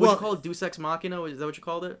was it? What you call it? Deus Ex Machina? Is that what you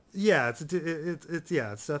called it? Yeah, it's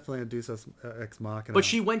definitely a Deus Ex Machina. But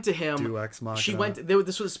she went to him. Deus Ex Machina. She went.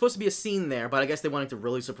 This was supposed to be a scene there, but I guess they wanted to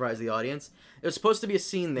really surprise the audience. It was supposed to be a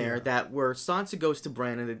scene there that where Sansa goes to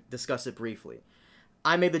Bran and they discuss it briefly.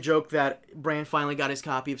 I made the joke that Bran finally got his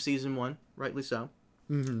copy of season 1, rightly so.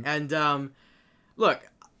 Mm-hmm. And look,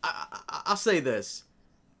 I'll say this.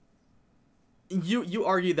 You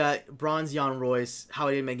argue that Bronze Jan Royce, how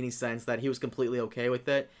it didn't make any sense, that he was completely okay with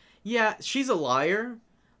it. Yeah, she's a liar,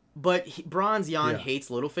 but Bronze Jan hates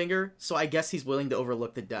Littlefinger, so I guess he's willing to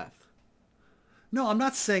overlook the death. No, I'm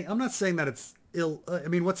not saying that it's I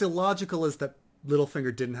mean, what's illogical is that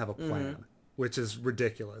Littlefinger didn't have a plan, which is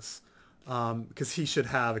ridiculous, because he should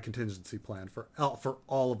have a contingency plan for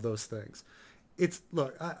all of those things.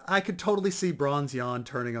 Look, I could totally see Bronze Jan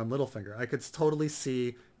turning on Littlefinger. I could totally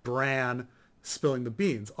see Bran spilling the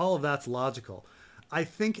beans. All of that's logical. I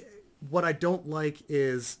think what I don't like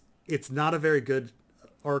is it's not a very good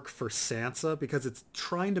arc for Sansa because it's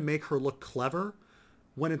trying to make her look clever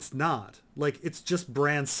when it's not. Like, it's just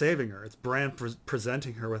Bran saving her. It's Bran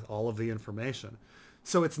presenting her with all of the information.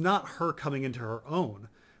 So it's not her coming into her own,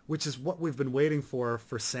 which is what we've been waiting for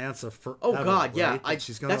Sansa forever. Oh God, yeah.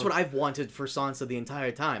 Right? That's what I've wanted for Sansa the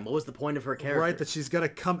entire time. What was the point of her character? Right, that she's gonna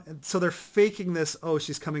come. So they're faking this. Oh,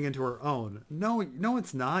 she's coming into her own. No,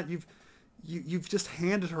 it's not. You've just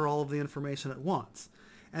handed her all of the information at once,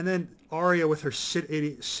 and then Arya with her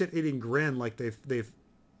shit-eating grin, like they've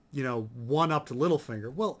one-upped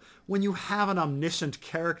Littlefinger. Well, when you have an omniscient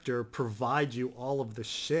character provide you all of the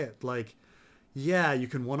shit, like, yeah, you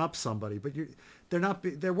can one-up somebody, but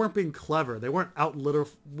they weren't being clever. They weren't out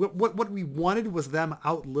what we wanted was them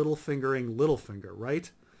out Littlefingering Littlefinger, right?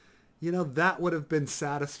 That would have been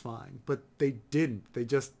satisfying, but they didn't. They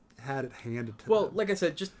just had it handed to them. Well, like I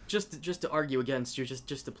said, just to argue against you,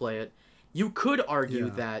 just to play it, you could argue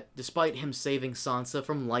that despite him saving Sansa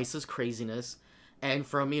from Lysa's craziness and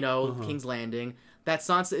from, King's Landing, that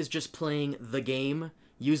Sansa is just playing the game,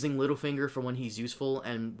 using Littlefinger for when he's useful,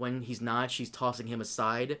 and when he's not, she's tossing him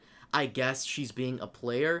aside. I guess she's being a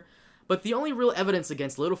player. But the only real evidence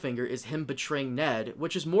against Littlefinger is him betraying Ned,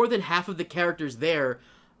 which is more than half of the characters there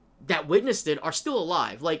that witnessed it are still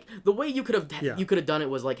alive. Like, the way you could have done it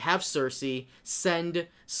was, like, have Cersei send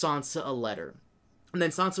Sansa a letter. And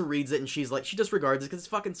then Sansa reads it, and she's like, she disregards it because it's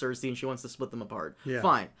fucking Cersei, and she wants to split them apart. Yeah.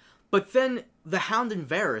 Fine. But then the Hound and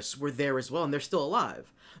Varys were there as well, and they're still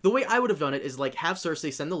alive. The way I would have done it is, like, have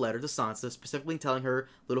Cersei send the letter to Sansa, specifically telling her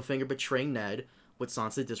Littlefinger betraying Ned, with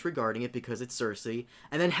Sansa disregarding it because it's Cersei,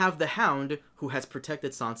 and then have the Hound, who has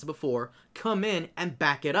protected Sansa before, come in and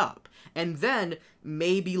back it up. And then,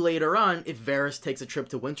 maybe later on, if Varys takes a trip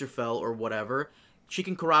to Winterfell or whatever, she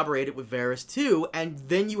can corroborate it with Varys too, and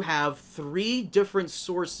then you have 3 different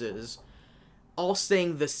sources all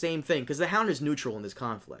saying the same thing, because the Hound is neutral in this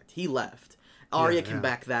conflict. He left. Arya can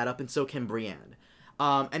back that up, and so can Brienne.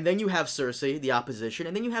 And then you have Cersei, the opposition,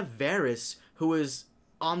 and then you have Varys, who is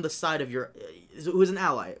on the side of who is an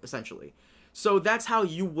ally, essentially. So that's how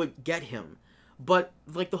you would get him. But,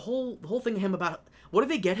 like, the whole thing of him about, what did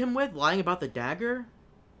they get him with? Lying about the dagger?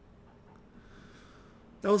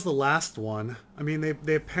 That was the last one. I mean,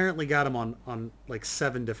 they apparently got him on like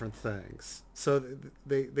 7 different things. So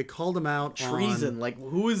they called him out treason. On, like,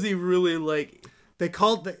 who is he really, like? They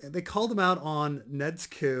called him out on Ned's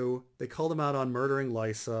coup. They called him out on murdering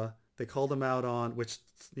Lysa. They called him out on, which,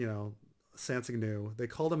 Sansa knew. They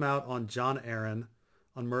called him out on Jon Arryn,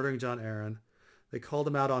 on murdering Jon Arryn. They called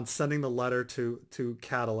him out on sending the letter to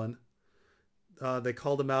Catelyn. They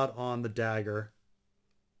called him out on the dagger.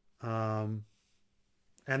 And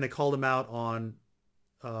they called him out on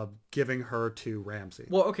giving her to Ramsay.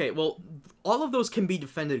 Well, okay, all of those can be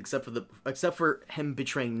defended except for him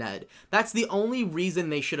betraying Ned. That's the only reason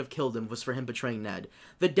they should have killed him, was for him betraying Ned.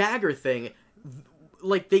 The dagger thing,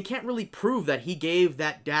 like, they can't really prove that he gave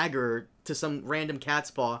that dagger to some random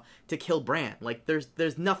cat's paw to kill Bran. Like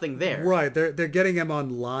there's nothing there. Right. They're getting him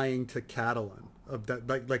on lying to Catelyn. Of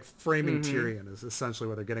that, like framing Tyrion is essentially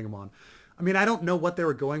what they're getting him on. I mean, I don't know what they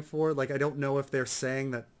were going for. Like, I don't know if they're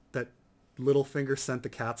saying that Littlefinger sent the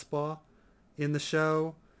cat's paw in the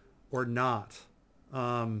show or not.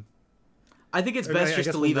 I think it's best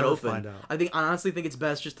just to leave it open. I honestly think it's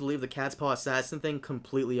best just to leave the cat's paw assassin thing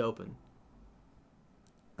completely open.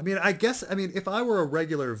 I mean, if I were a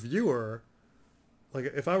regular viewer, like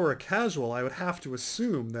if I were a casual, I would have to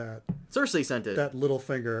assume that Cersei sent it. That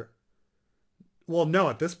Littlefinger. Well, no,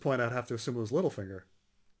 at this point I'd have to assume it was Littlefinger.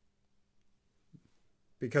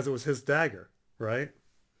 Because it was his dagger, right?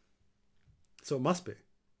 So it must be.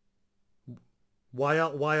 Why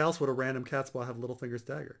else would a random cat's paw have Littlefinger's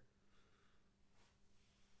dagger?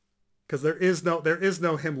 Because there is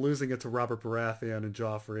no him losing it to Robert Baratheon and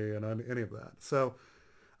Joffrey and any of that. So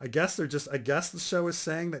I guess the show is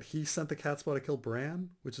saying that he sent the cat's paw to kill Bran,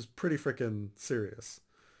 which is pretty freaking serious.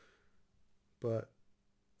 But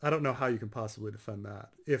I don't know how you can possibly defend that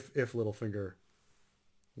if Littlefinger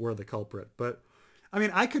were the culprit. But I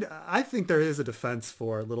mean, I think there is a defense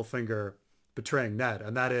for Littlefinger betraying Ned,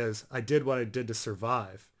 and that is, I did what I did to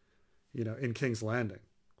survive, in King's Landing.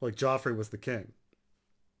 Like, Joffrey was the king.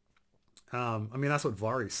 I mean, that's what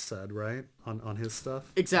Varys said, right? On his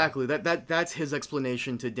stuff. Exactly. That's his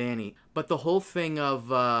explanation to Dany. But the whole thing of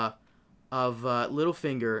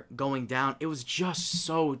Littlefinger going down, it was just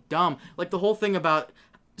so dumb. Like, the whole thing about...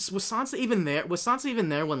 Was Sansa even there? Was Sansa even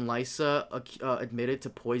there when Lysa admitted to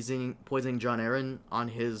poisoning Jon Arryn on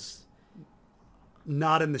his...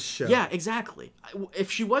 Not in the show. Yeah, exactly. If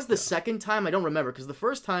she was the second time, I don't remember, because the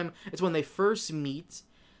first time, it's when they first meet,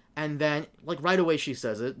 and then, like, right away she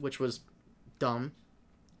says it, which was dumb.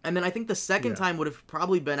 And then I think the second time would have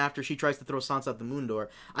probably been after she tries to throw Sansa out the moon door.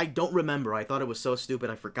 I don't remember. I thought it was so stupid,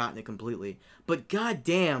 I've forgotten it completely. But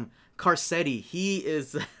goddamn, Carcetti, he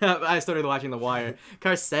is... I started watching The Wire.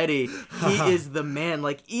 Carcetti, he is the man.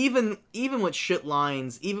 Like, even with shit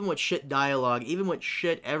lines, even with shit dialogue, even with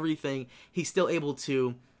shit everything, he's still able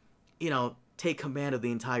to, take command of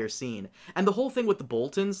the entire scene. And the whole thing with the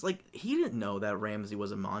Boltons, like, he didn't know that Ramsay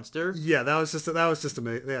was a monster. Yeah, that was an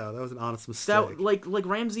honest mistake. Like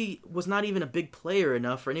Ramsay was not even a big player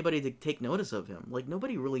enough for anybody to take notice of him. Like,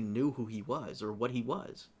 nobody really knew who he was or what he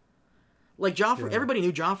was. Like, Joffrey, everybody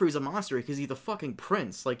knew Joffrey was a monster because he's the fucking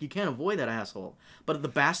prince. Like, you can't avoid that asshole. But the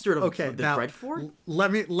bastard of the Dreadfort?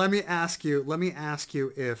 Let me ask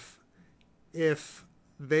you if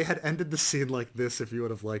they had ended the scene like this, if you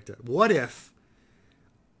would have liked it. What if,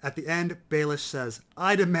 at the end, Baelish says,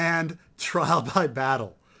 "I demand trial by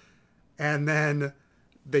battle," and then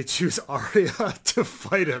they choose Arya to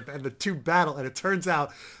fight him, and the two battle, and it turns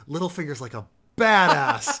out Littlefinger's like a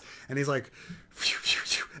badass, and he's like, phew, phew,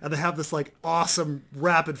 phew, and they have this like awesome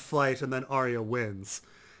rapid fight, and then Arya wins.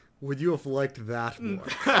 Would you have liked that more?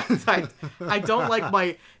 I don't like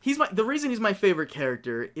the reason he's my favorite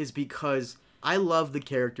character is because I love the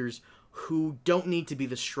characters who don't need to be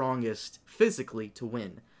the strongest physically to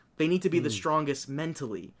win. They need to be the strongest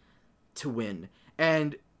mentally to win.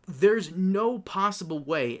 And there's no possible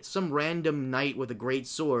way some random knight with a great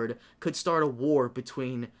sword could start a war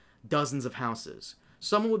between dozens of houses.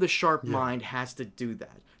 Someone with a sharp mind has to do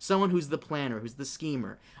that. Someone who's the planner, who's the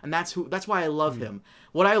schemer. And that's why I love him.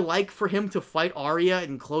 Would I like for him to fight Arya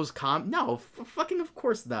in close No, fucking of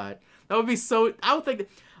course not. That would be so... I would think...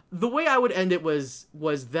 The way I would end it was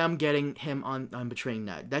them getting him on betraying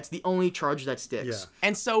Ned. That's the only charge that sticks. Yeah.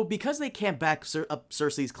 And so, because they can't back up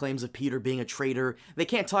Cersei's claims of Peter being a traitor, they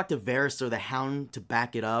can't talk to Varys or the Hound to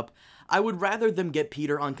back it up, I would rather them get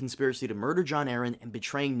Peter on conspiracy to murder Jon Arryn and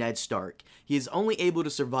betraying Ned Stark. He is only able to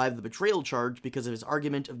survive the betrayal charge because of his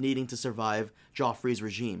argument of needing to survive Joffrey's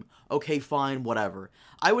regime. Okay, fine, whatever.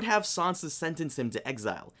 I would have Sansa sentence him to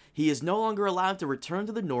exile. He is no longer allowed to return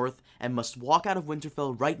to the north and must walk out of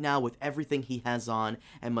Winterfell right now with everything he has on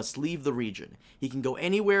and must leave the region. He can go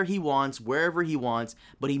anywhere he wants, wherever he wants,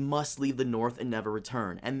 but he must leave the north and never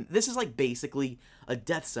return. And this is like basically a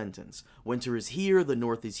death sentence. Winter is here, the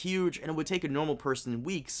north is huge, and it would take a normal person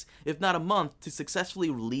weeks, if not a month, to successfully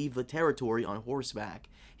leave the territory on horseback.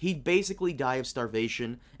 He'd basically die of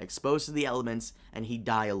starvation, exposed to the elements, and he'd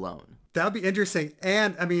die alone. That would be interesting,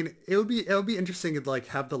 and I mean, it would be interesting to like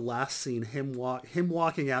have the last scene him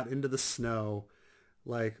walking out into the snow,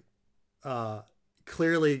 like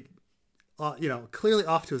clearly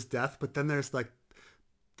off to his death, but then there's like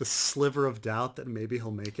the sliver of doubt that maybe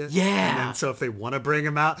he'll make it. Yeah. And then, so if they want to bring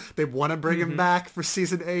him out, they want to bring him back for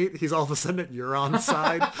season 8. He's all of a sudden at Euron's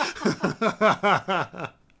side.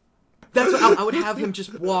 That's what I would have him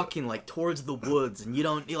just walking like towards the woods, and you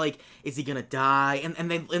don't like, is he gonna die?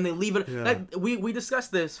 And they leave it. Yeah. We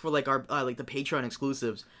discussed this for like our like the Patreon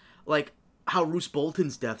exclusives, like how Roose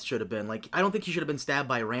Bolton's death should have been. Like, I don't think he should have been stabbed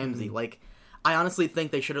by Ramsay. Like, I honestly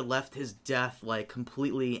think they should have left his death like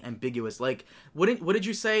completely ambiguous. Like, what did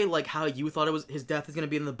you say? Like, how you thought it was his death is gonna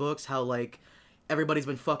be in the books? How like everybody's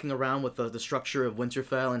been fucking around with the structure of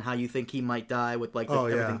Winterfell, and how you think he might die with like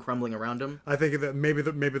everything crumbling around him. I think that maybe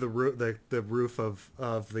the roof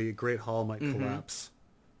of the Great Hall might collapse,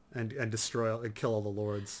 and destroy and kill all the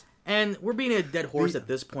lords. And we're beating a dead horse at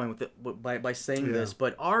this point with it, by saying this,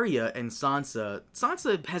 but Arya and Sansa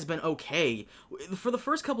has been okay. For the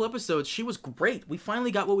first couple episodes, she was great. We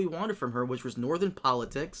finally got what we wanted from her, which was northern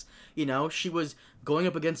politics. You know, she was going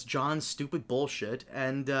up against Jon's stupid bullshit,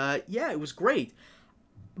 and yeah, it was great.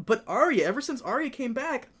 But Arya, ever since Arya came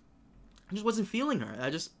back, I just wasn't feeling her.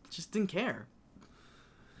 I just didn't care.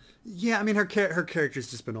 Yeah, I mean her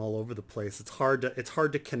character's just been all over the place. It's hard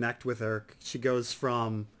to connect with her. She goes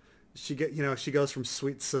from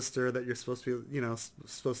sweet sister that you're supposed to be,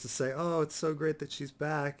 supposed to say, oh, it's so great that she's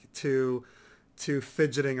back, to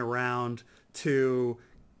fidgeting around, to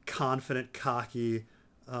confident, cocky,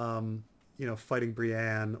 fighting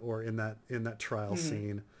Brienne, or in that trial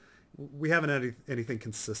scene. We haven't had anything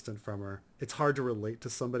consistent from her. It's hard to relate to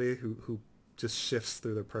somebody who just shifts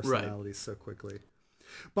through their personalities so quickly.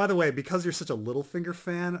 By the way, because you're such a Littlefinger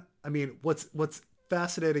fan, I mean, what's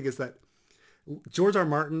fascinating is that George R.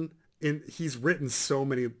 Martin, he's written so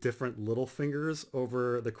many different Littlefingers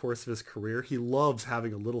over the course of his career. He loves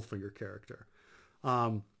having a Littlefinger character.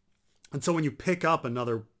 And so when you pick up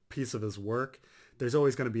another piece of his work, there's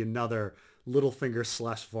always going to be another Littlefinger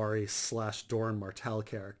 / Varys / Doran Martell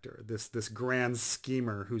character. This grand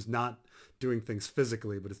schemer who's not doing things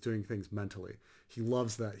physically, but is doing things mentally. He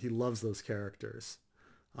loves that. He loves those characters.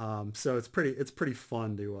 So it's pretty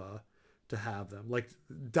fun to have them. Like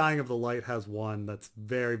Dying of the Light has one that's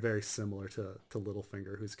very, very similar to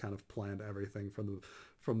Littlefinger, who's kind of planned everything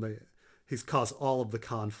he's caused all of the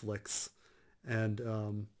conflicts, and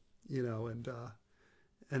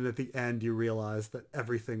and at the end you realize that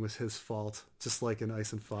everything was his fault, just like in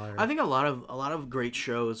Ice and Fire. I think a lot of great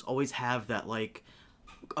shows always have that like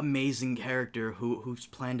amazing character who's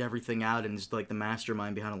planned everything out and is like the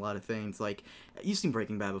mastermind behind a lot of things. Like, you've seen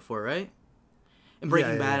Breaking Bad before, right? In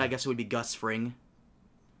Breaking Bad, I guess it would be Gus Fring.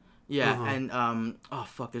 Yeah, and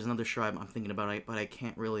there's another show I'm thinking about, but I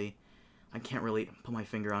can't really put my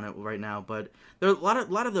finger on it right now. But there are a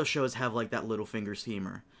lot of those shows have like that Littlefinger's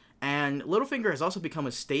humor, and Littlefinger has also become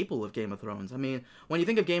a staple of Game of Thrones. I mean, when you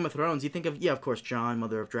think of Game of Thrones, you think of, of course, Jon,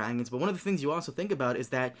 Mother of Dragons, but one of the things you also think about is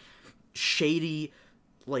that shady,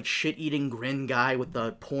 like shit-eating grin guy with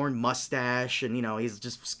the porn mustache, and he's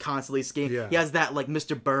just constantly scheming. He has that like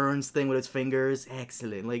Mr. Burns thing with his fingers.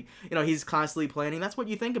 Excellent. Like, he's constantly planning. That's what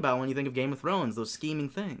you think about when you think of Game of Thrones, those scheming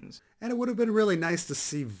things. And it would have been really nice to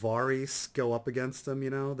see Varys go up against him,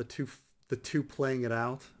 the two playing it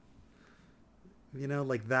out.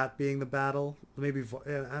 Like that being the battle. Maybe,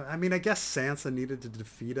 I mean, I guess Sansa needed to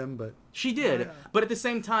defeat him, but... She did. But at the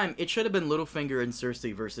same time, it should have been Littlefinger and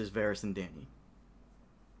Cersei versus Varys and Dany.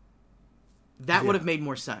 That would have made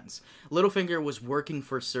more sense. Littlefinger was working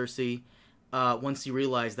for Cersei once he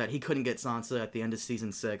realized that he couldn't get Sansa at the end of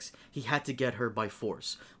season 6. He had to get her by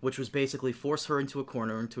force, which was basically force her into a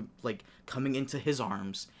corner, into like coming into his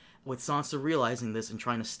arms, with Sansa realizing this and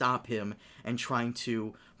trying to stop him and trying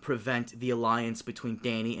to prevent the alliance between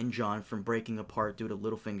Dany and Jon from breaking apart due to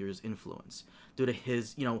Littlefinger's influence, due to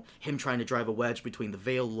his, him trying to drive a wedge between the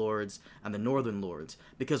Vale Lords and the Northern Lords,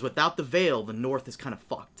 because without the Vale, the North is kind of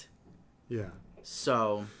fucked. Yeah.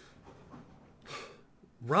 So,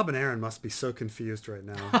 Robin Aaron must be so confused right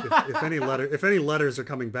now. If any letters are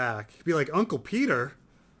coming back, he'd be like, Uncle Peter?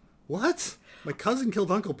 What? My cousin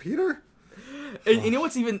killed Uncle Peter? And you know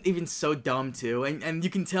what's even so dumb too, and you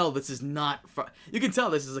can tell this is you can tell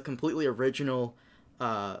this is a completely original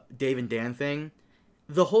Dave and Dan thing.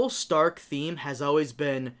 The whole Stark theme has always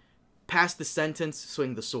been pass the sentence,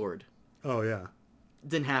 swing the sword. Oh yeah.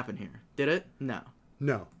 Didn't happen here, did it? No.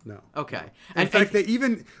 No. Okay. In fact, they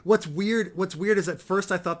even what's weird is at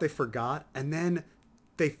first I thought they forgot, and then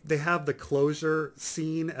they have the closure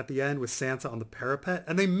scene at the end with Sansa on the parapet,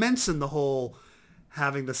 and they mention the whole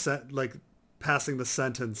having passing the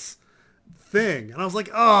sentence thing, and I was like,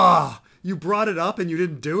 you brought it up and you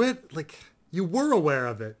didn't do it? Like, you were aware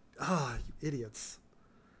of it. You idiots.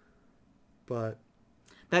 But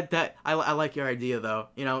that I like your idea though.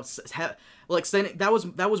 Like sending, that was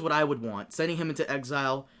what I would want. Sending him into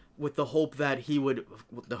exile with the hope that he would,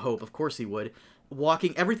 of course he would,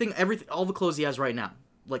 walking everything, all the clothes he has right now.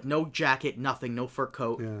 like no jacket, nothing, no fur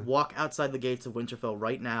coat. Yeah. Walk outside the gates of Winterfell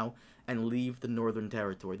right now and leave the Northern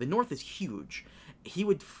Territory. The North is huge. He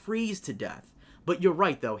would freeze to death. But you're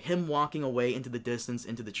right, though. Him walking away into the distance,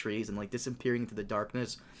 into the trees, and, like, disappearing into the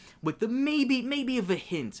darkness with the maybe of a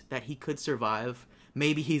hint that he could survive.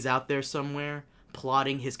 Maybe he's out there somewhere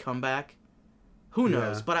plotting his comeback. Who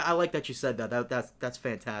knows? Yeah. But I like that you said that. That's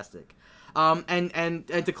fantastic. And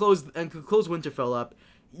to close Winterfell up,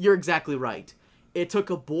 you're exactly right. It took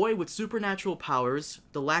a boy with supernatural powers,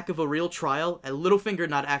 the lack of a real trial, and Littlefinger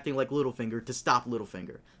not acting like Littlefinger to stop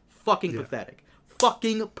Littlefinger. Fucking pathetic.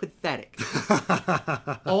 Fucking pathetic.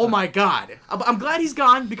 Oh my god. I'm glad he's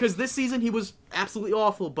gone, because this season he was absolutely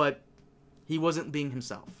awful, but he wasn't being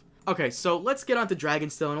himself. Okay, so let's get on to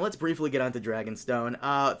Dragonstone. Let's briefly get on to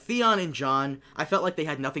Dragonstone. Theon and Jon, I felt like they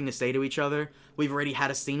had nothing to say to each other. We've already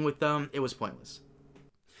had a scene with them. It was pointless.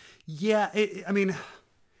 Yeah, I mean,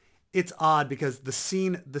 it's odd because the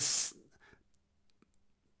scene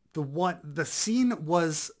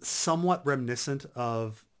was somewhat reminiscent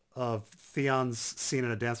of Theon's scene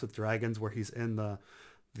in A Dance with Dragons, where he's in the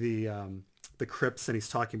crypts and he's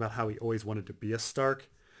talking about how he always wanted to be a Stark.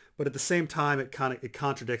 But at the same time, it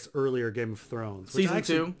contradicts earlier Game of Thrones. Season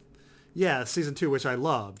 2? Yeah, season 2, which I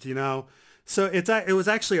loved, you know? So it was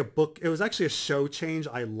actually a show change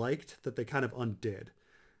I liked that they kind of undid.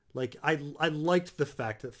 Like, I liked the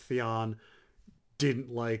fact that Theon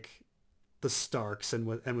didn't like the Starks and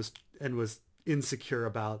was insecure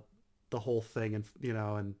about the whole thing, and, you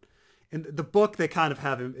know, and in the book they kind of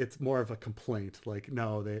have him, it's more of a complaint. Like,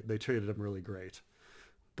 no, they treated him really great.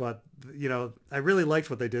 But, you know, I really liked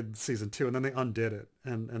what they did in season 2, and then they undid it,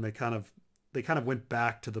 and they kind of went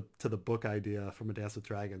back to the book idea from A Dance with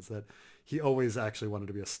Dragons, that he always actually wanted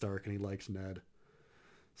to be a Stark and he liked Ned.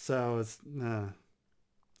 So it's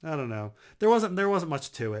I don't know. There wasn't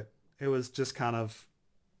much to it. It was just kind of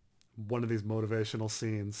one of these motivational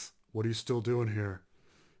scenes. What are you still doing here?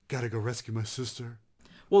 Gotta go rescue my sister.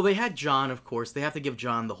 Well, they had Jon, of course. They have to give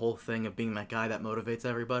Jon the whole thing of being that guy that motivates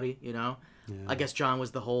everybody, you know? Yeah. I guess Jon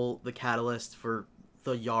was the catalyst for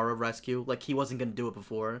the Yara rescue. Like, he wasn't going to do it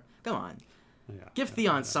before. Come on. Yeah, give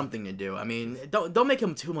Theon something to do. I mean, don't make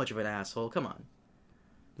him too much of an asshole. Come on.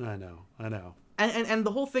 I know. And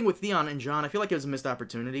the whole thing with Theon and Jon, I feel like it was a missed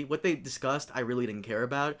opportunity. What they discussed, I really didn't care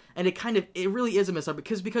about. And it really is a missed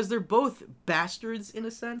opportunity because they're both bastards in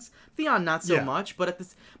a sense. Theon not so much, but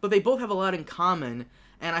they both have a lot in common.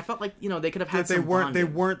 And I felt like, you know, they could have had some bonding. They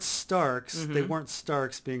weren't Starks. Mm-hmm. They weren't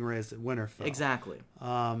Starks being raised at Winterfell. Exactly.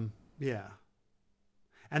 Yeah.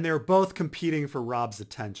 And they were both competing for Robb's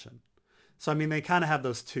attention. So I mean, they kind of have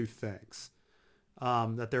those two things.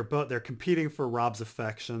 That they're competing for Robb's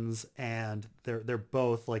affections, and they're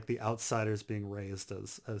both like the outsiders being raised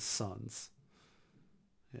as sons.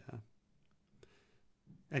 Yeah.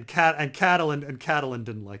 And Catelyn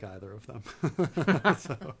didn't like either of them.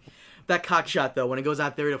 So. That cock shot, though, when he goes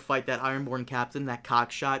out there to fight that Ironborn captain, that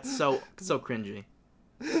cock shot, so cringy.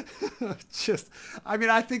 I mean,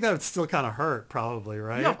 I think that would still kind of hurt, probably,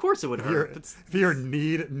 right? Yeah, of course it would hurt. If you're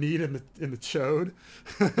need in the chode.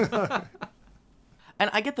 And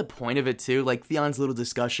I get the point of it, too. Like, Theon's little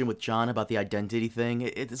discussion with Jon about the identity thing.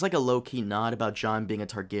 It's like a low-key nod about Jon being a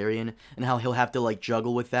Targaryen and how he'll have to, like,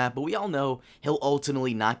 juggle with that. But we all know he'll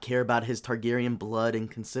ultimately not care about his Targaryen blood and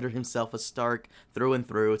consider himself a Stark through and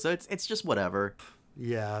through. So it's just whatever.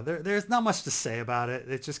 Yeah, there's not much to say about it.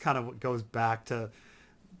 It just kind of goes back to,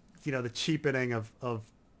 you know, the cheapening of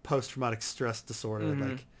post-traumatic stress disorder. Mm-hmm.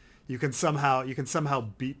 Like, you can somehow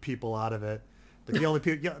beat people out of it. The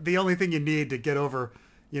only thing you need to get over,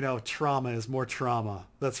 you know, trauma is more trauma.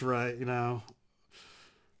 That's right, you know.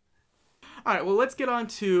 All right, well, let's get on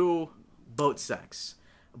to boat sex.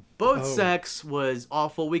 Boat sex was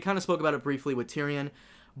awful. We kind of spoke about it briefly with Tyrion,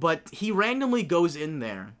 but he randomly goes in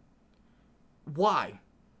there. Why?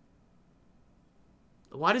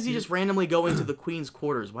 Why does he just randomly go into the queen's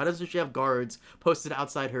quarters? Why doesn't she have guards posted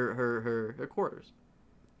outside her quarters?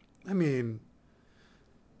 I mean...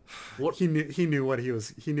 He knew what he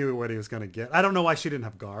was going to get. I don't know why she didn't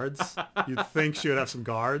have guards. You'd think she would have some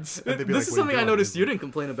guards. And they'd be this is something I noticed you didn't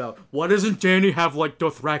complain about. Why doesn't Dany have like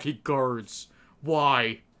Dothraki guards?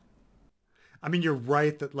 Why? I mean, you're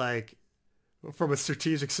right that like from a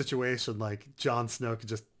strategic situation, like Jon Snow could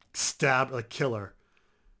just kill her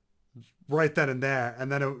right then and there,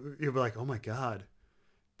 and then you'd be like, oh my god,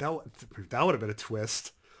 that would have been a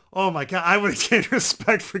twist. Oh my god, I would have gained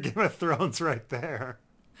respect for Game of Thrones right there.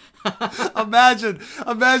 Imagine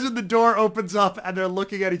the door opens up and they're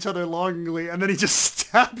looking at each other longingly, and then he just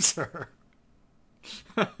stabs her.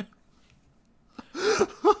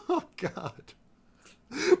 Oh god,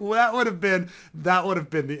 that would have been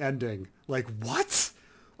the ending. Like, what?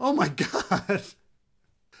 Oh my God.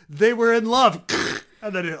 They were in love.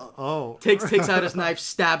 And then takes out his knife,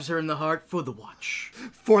 stabs her in the heart for the watch.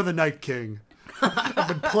 For the Night King. I've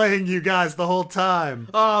been playing you guys the whole time.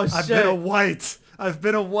 Oh, shit. I've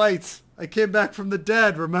been a white. I came back from the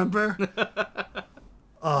dead, remember?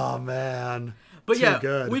 Oh, man. But Too yeah,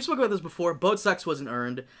 good. we've spoken about this before. Boat sex wasn't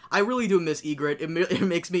earned. I really do miss Ygritte. It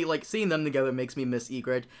makes me, like, seeing them together makes me miss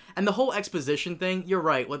Ygritte. And the whole exposition thing, you're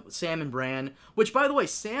right, with Sam and Bran. Which, by the way,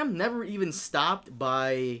 Sam never even stopped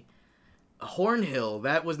by Hornhill.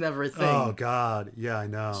 That was never a thing. Oh, God. Yeah, I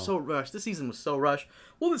know. So rushed. This season was so rushed.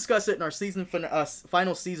 We'll discuss it in our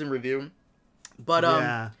final season review. But,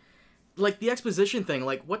 yeah. like, the exposition thing,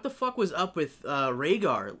 like, what the fuck was up with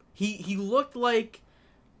Rhaegar? He looked like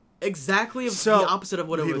exactly the opposite of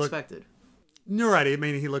what I would have expected. You're right. I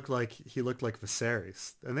mean, he looked like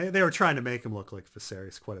Viserys, and they were trying to make him look like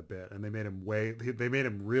Viserys quite a bit, and they made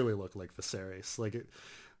him really look like Viserys.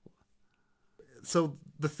 So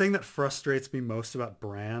the thing that frustrates me most about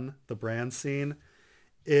the Bran scene,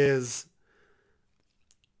 is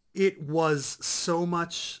it was so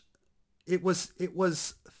much. It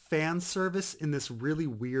was fan service in this really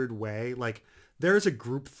weird way. Like, there's a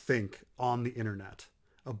group think on the internet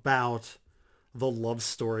about the love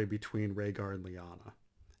story between Rhaegar and Lyanna,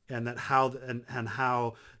 and that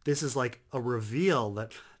how this is like a reveal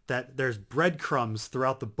that there's breadcrumbs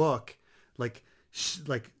throughout the book, like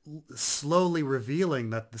slowly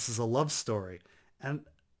revealing that this is a love story. And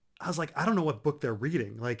I was like, I don't know what book they're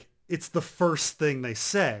reading. Like, it's the first thing they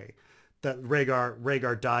say, that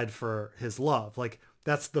Rhaegar died for his love. Like,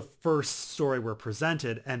 that's the first story we're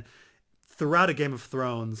presented. And throughout A Game of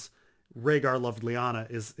Thrones, Rhaegar loved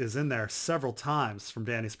Lyanna is in there several times from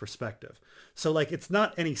Dany's perspective. So, like, it's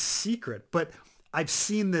not any secret, but I've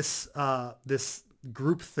seen this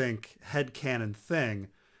groupthink headcanon thing,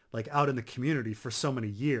 like, out in the community for so many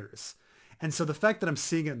years. And so the fact that I'm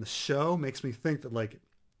seeing it in the show makes me think that, like,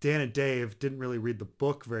 Dan and Dave didn't really read the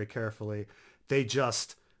book very carefully. They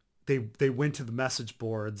just, they went to the message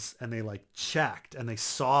boards and they, like, checked, and they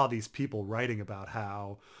saw these people writing about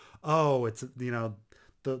how, oh, it's, you know,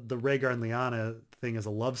 the Rhaegar and Lyanna thing is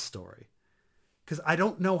a love story. Because I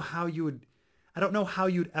don't know how you'd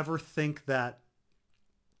ever think that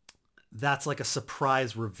that's like a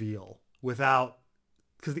surprise reveal without,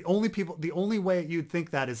 because the only way you'd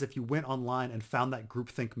think that is if you went online and found that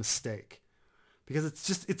groupthink mistake. Because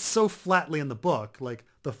it's so flatly in the book, like,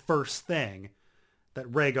 the first thing that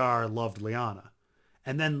Rhaegar loved Lyanna.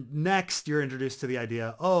 And then next you're introduced to the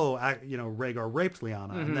idea, Rhaegar raped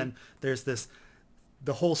Lyanna. Mm-hmm. And then there's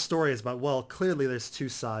the whole story is about, well, clearly there's two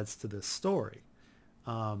sides to this story.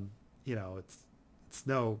 But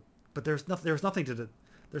there's nothing to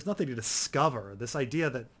discover. This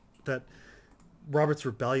idea that Robert's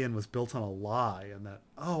rebellion was built on a lie, and that,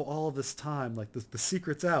 all of this time, like, the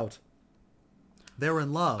secret's out. They were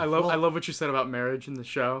in love. I love what you said about marriage in the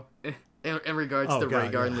show. In regards to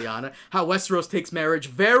Rhaegar and Lyanna. How Westeros takes marriage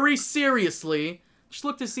very seriously. Just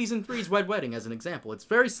look to season 3's Red Wedding as an example. It's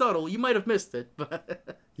very subtle. You might have missed it,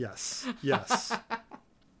 but... Yes.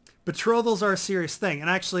 Betrothals are a serious thing. And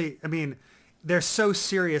actually, I mean, they're so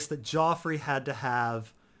serious that Joffrey had to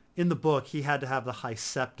have, in the book, he had to have the High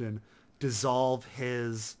Septon dissolve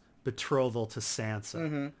his betrothal to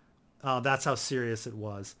Sansa. Mm-hmm. That's how serious it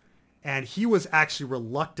was. And he was actually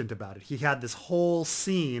reluctant about it. He had this whole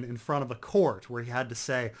scene in front of a court where he had to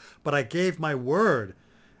say, but I gave my word.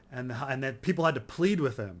 And then people had to plead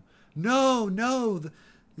with him. No,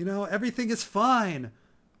 everything is fine.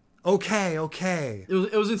 Okay.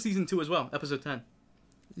 It was in season 2 as well, episode 10.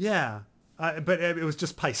 Yeah. But it was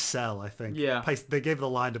just Pycelle, I think. Yeah. They gave the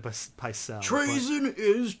line to Pycelle. Treason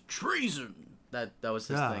is treason. That was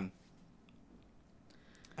his thing.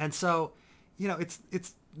 And so,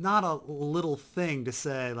 it's not a little thing to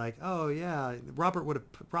say, like, oh yeah, Robert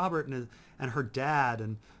and her dad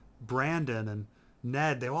and Brandon and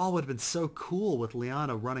Ned, they all would have been so cool with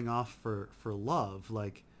Lyanna running off for love.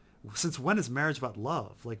 Like, since when is marriage about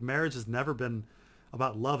love? Like, marriage has never been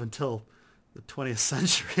about love until the 20th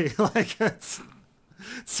century. Like, it's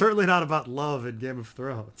certainly not about love in Game of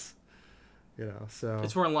Thrones. So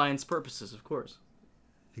it's for alliance purposes, of course.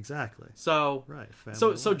 Exactly. So right.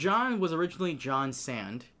 So Jon was originally Jon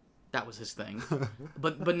Sand. That was his thing.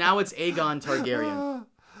 but now it's Aegon Targaryen.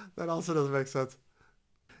 That also doesn't make sense.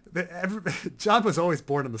 Jon was always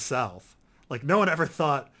born in the South. Like, no one ever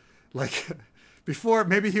thought, like, before,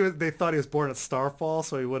 maybe they thought he was born at Starfall,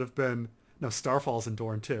 so he would have been, no, Starfall's in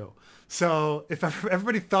Dorne too. So if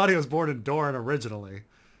everybody thought he was born in Dorne originally,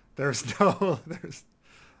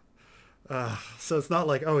 So it's not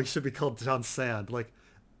like, oh, he should be called John Sand. Like,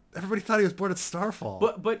 everybody thought he was born at Starfall.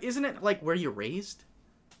 But isn't it like where you're raised?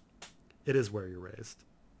 It is where you're raised.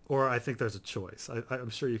 Or I think there's a choice. I'm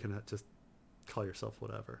sure you can just call yourself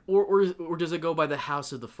whatever. Or does it go by the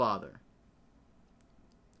house of the father?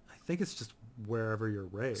 I think it's just wherever you're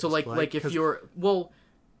raised. So like if you're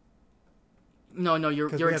No,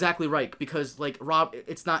 you're exactly right, because like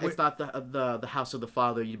it's not the house of the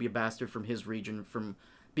father. You'd be a bastard from his region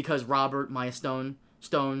because Robert Maya Stone.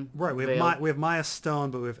 Right, we have Maya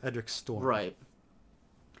Stone, but we have Edric Storm. Right.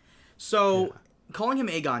 So calling him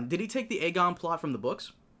Aegon, did he take the Aegon plot from the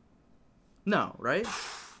books? No, right?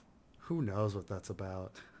 Who knows what that's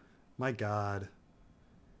about? My God.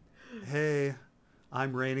 Hey,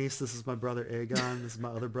 I'm Rhaenys. This is my brother Aegon. This is my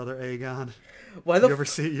other brother Aegon. You ever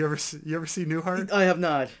see Newhart? I have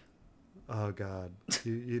not. Oh God,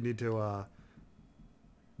 you need to.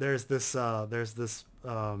 There's this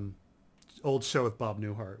old show with Bob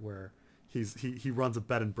Newhart where he runs a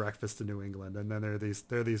bed and breakfast in New England, and then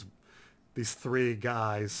there are these three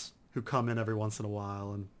guys who come in every once in a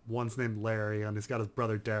while, and one's named Larry, and he's got his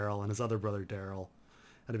brother Daryl and his other brother Daryl,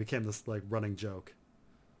 and it became this like running joke.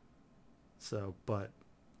 So, but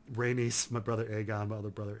Rhaenys, my brother Aegon, my other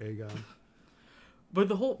brother Aegon. But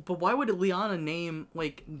why would Lyanna name,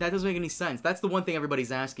 like, that doesn't make any sense. That's the one thing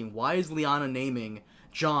everybody's asking. Why is Lyanna naming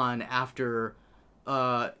Jon after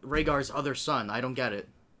Rhaegar's other son? I don't get it.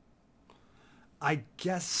 I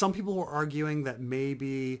guess some people were arguing that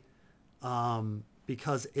maybe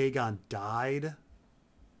because Aegon died,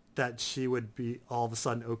 that she would be all of a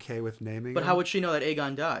sudden okay with naming him. How would she know that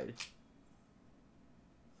Aegon died?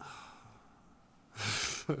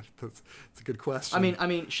 That's a good question. I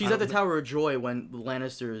mean, she's at the Tower of Joy when the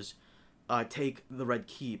Lannisters take the Red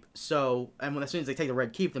Keep. So, and as soon as they take the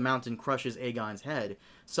Red Keep, the Mountain crushes Aegon's head.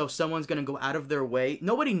 So someone's gonna go out of their way.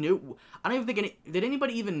 Nobody knew. I don't even think did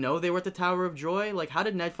anybody even know they were at the Tower of Joy? Like, how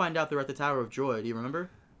did Ned find out they were at the Tower of Joy? Do you remember?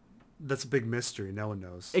 That's a big mystery. No one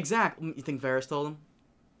knows. Exactly. You think Varys told him?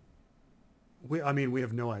 We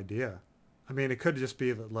have no idea. I mean, it could just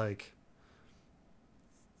be that, like,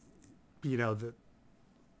 you know,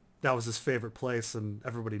 that was his favorite place and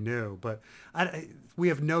everybody knew. But we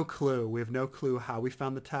have no clue. We have no clue how we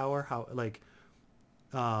found the tower. How, like,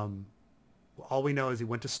 all we know is he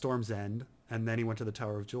went to Storm's End and then he went to the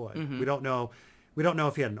Tower of Joy. Mm-hmm. We don't know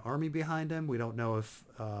if he had an army behind him. We don't know if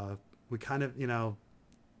we kind of, you know,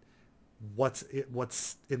 what's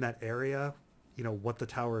in that area. You know, what the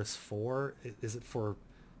tower is for. Is it for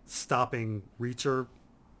stopping Reacher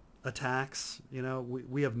attacks? You know,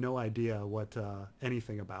 we have no idea what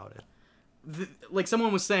anything about it. Like,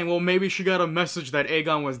 someone was saying, well, maybe she got a message that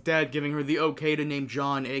Aegon was dead, giving her the okay to name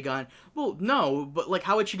Jon Aegon. Well, no, but, like,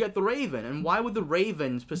 how would she get the Raven? And why would the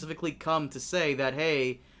Raven specifically come to say that,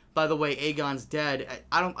 hey, by the way, Aegon's dead?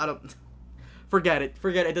 I don't... Forget it.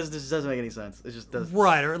 It just doesn't make any sense. It just doesn't.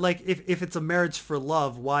 Right, or, like, if it's a marriage for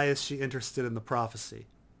love, why is she interested in the prophecy?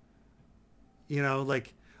 You know,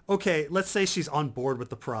 like, okay, let's say she's on board with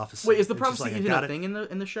the prophecy. Wait, is the prophecy like, even a thing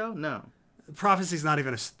in the show? No. Prophecy's not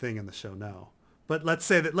even a thing in the show, no. But let's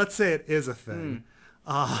say it is a thing.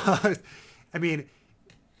 I mean,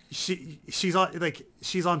 she's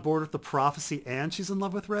on board with the prophecy and she's in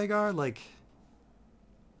love with Rhaegar. Like,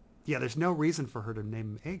 yeah, there's no reason for her to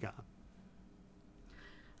name him Aegon.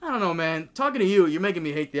 I don't know, man. Talking to you, you're making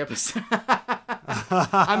me hate the episode.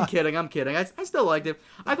 I'm kidding. I still liked it.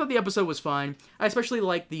 I thought the episode was fine. I especially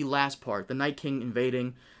liked the last part, the Night King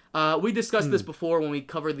invading. We discussed this before when we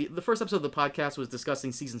covered the first episode of the podcast was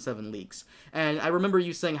discussing Season 7 leaks. And I remember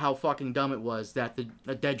you saying how fucking dumb it was that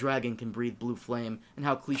a dead dragon can breathe blue flame and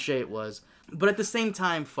how cliche it was. But at the same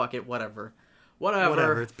time, fuck it, whatever.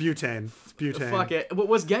 It's butane. Fuck it.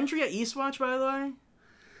 Was Gendry at Eastwatch, by the way?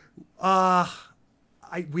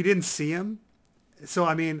 We didn't see him. So,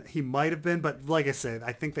 I mean, he might have been, but like I said,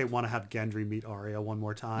 I think they want to have Gendry meet Arya one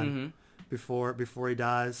more time before he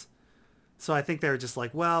dies. So I think they were just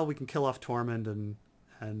like, well, we can kill off Tormund and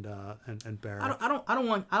Beric. I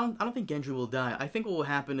don't think Gendry will die. I think what will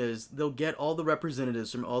happen is they'll get all the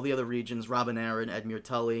representatives from all the other regions, Robin Arryn, Edmure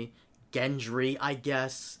Tully, Gendry, I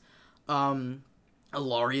guess,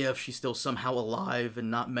 Ellaria if she's still somehow alive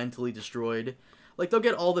and not mentally destroyed. Like, they'll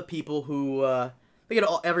get all the people who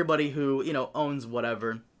everybody who, you know, owns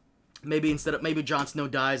whatever. Maybe Jon Snow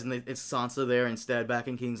dies and it's Sansa there instead back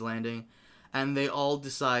in King's Landing. And they all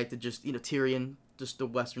decide to just, you know, Tyrion, just the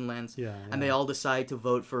Western lands. Yeah. And they all decide to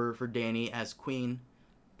vote for Dany as queen.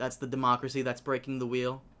 That's the democracy that's breaking the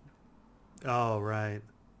wheel. Oh, right.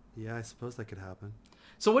 Yeah, I suppose that could happen.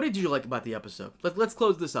 So what did you like about the episode? Let's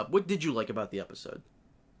close this up. What did you like about the episode?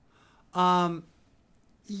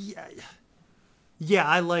 Yeah, yeah.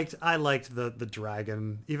 I liked the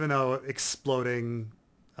dragon, even though exploding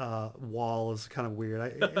wall is kind of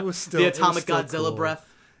weird. It was still The it was atomic still Godzilla cool. breath.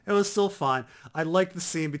 It was still fine. I liked the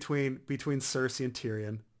scene between Cersei and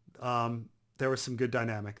Tyrion. There was some good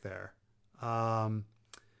dynamic there. Um,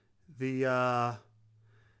 the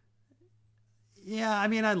Yeah, I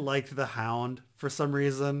mean, I liked the Hound for some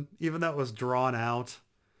reason, even though it was drawn out.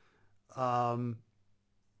 Um,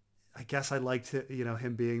 I guess I liked it,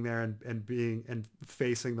 him being there and being and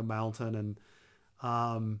facing the mountain and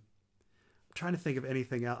I'm trying to think of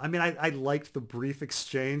anything else. I mean, I liked the brief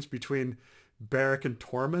exchange between Beric and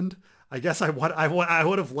Tormund. I guess I would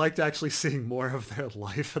have liked actually seeing more of their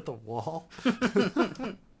life at the wall.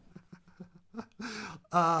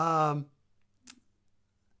 um,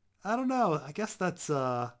 I don't know. I guess that's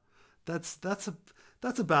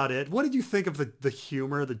that's about it. What did you think of the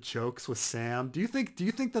humor, the jokes with Sam? Do you think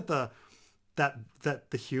that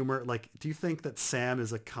the humor, like, do you think that Sam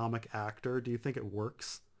is a comic actor? Do you think it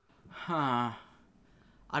works? Huh.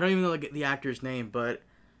 I don't even know the actor's name, but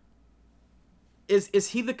is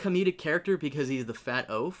he the comedic character because he's the fat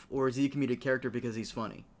oaf, or is he a comedic character because he's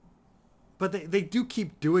funny? But they do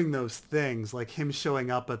keep doing those things, like him showing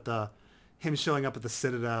up at the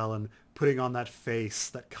Citadel and putting on that face,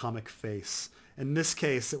 that comic face. In this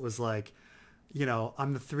case, it was like,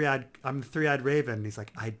 I'm the three-eyed raven. And he's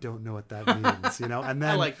like, I don't know what that means, And then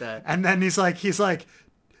I like that. And then he's like,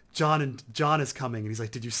 John is coming, and he's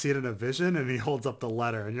like, did you see it in a vision? And he holds up the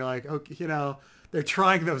letter, and you're like, okay, they're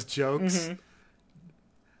trying those jokes. Mm-hmm.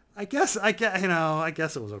 I guess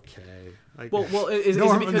it was okay. Well, is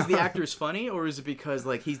it because the actor's funny, or is it because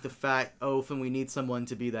like he's the fat oaf and we need someone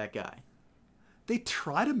to be that guy? They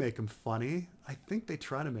try to make him funny. I think they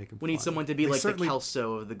try to make him We funny. need someone to be like certainly... the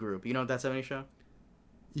Kelso of the group. You know that 70s show?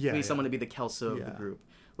 Yeah. We need someone to be the Kelso of the group.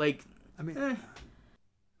 Like, I mean,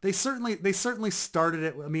 they certainly started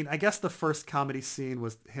it. I mean, I guess the first comedy scene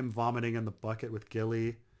was him vomiting in the bucket with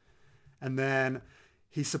Gilly. And then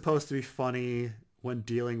he's supposed to be funny when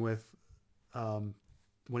dealing with, when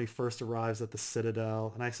he first arrives at the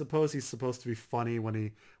Citadel. And I suppose he's supposed to be funny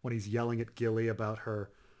when he's yelling at Gilly about her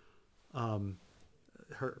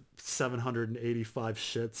 785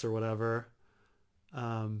 shits or whatever.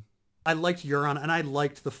 I liked Euron, and I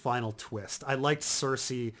liked the final twist. I liked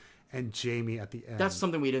Cersei and Jaime at the end. that's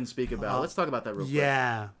something we didn't speak about. Let's talk about that real quick.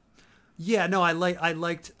 Yeah. No, I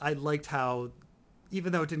liked how,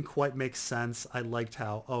 even though it didn't quite make sense, I liked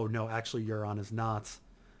how, oh no, actually Euron is not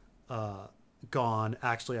gone.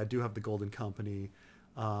 Actually, I do have the Golden Company.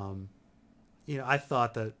 I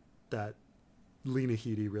thought that Lena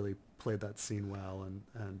Headey really played that scene well,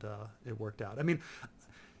 and it worked out. I mean,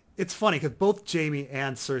 it's funny because both Jaime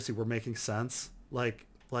and Cersei were making sense. Like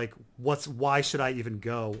why should I even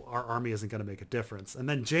go? Our army isn't going to make a difference. And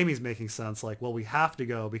then Jaime's making sense. Like, well, we have to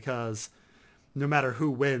go because no matter who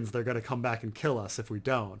wins, they're going to come back and kill us if we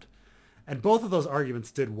don't. And both of those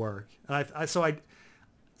arguments did work. And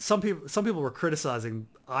some people were criticizing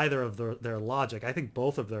either of their logic. I think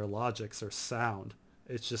both of their logics are sound.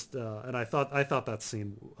 It's just, and I thought that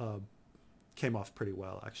scene came off pretty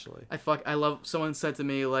well, actually. I love. Someone said to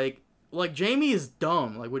me like Jaime is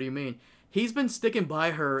dumb. Like, what do you mean? He's been sticking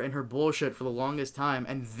by her and her bullshit for the longest time,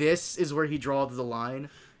 and this is where he draws the line.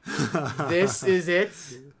 This is it.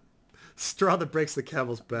 Straw that breaks the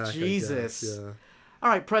camel's back. Jesus. I guess, yeah. All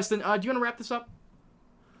right, Preston. Do you want to wrap this up?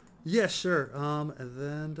 Yeah, sure. And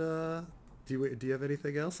then do you have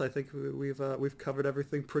anything else? I think we've covered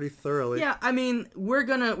everything pretty thoroughly. Yeah, I mean, we're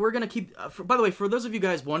gonna keep. By the way, for those of you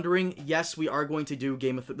guys wondering, yes, we are going to do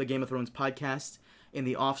the Game of Thrones podcast in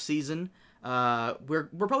the off season. We're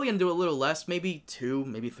probably gonna do a little less, maybe 2,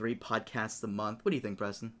 maybe 3 podcasts a month. What do you think,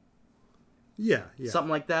 Preston? Yeah. Something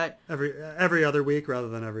like that. Every other week rather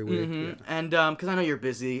than every week. Mm-hmm. Yeah. And because I know you're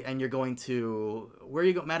busy and you're going to where are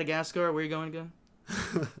you go? Madagascar? Where are you going again?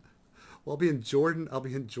 Well, I'll be in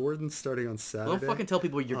Jordan starting on Saturday. Don't fucking tell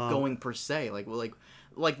people you're going per se. Like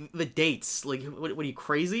the dates. Like, what are you,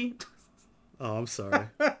 crazy? Oh, I'm sorry.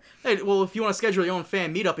 Hey, well, if you want to schedule your own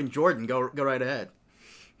fan meetup in Jordan, go right ahead.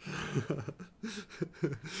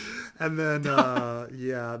 And then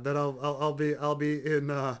then I'll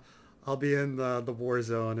be in the war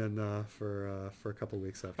zone and for a couple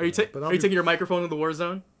weeks after. Are you taking your microphone to the war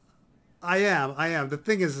zone? I am. The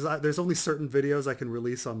thing is there's only certain videos I can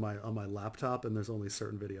release on my laptop, and there's only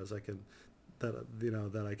certain videos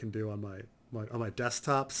that I can do on my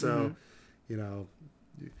desktop. So,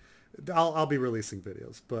 I'll be releasing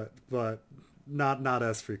videos, but not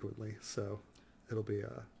as frequently. So it'll be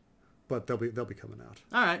but they'll be coming out.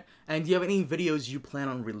 All right. And do you have any videos you plan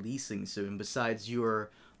on releasing soon besides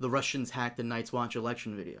the Russians hacked the Night's Watch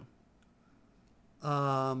election video?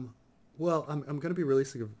 Well, I'm going to be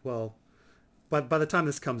releasing by the time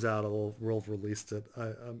this comes out, we'll have released it.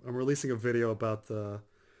 I'm releasing a video about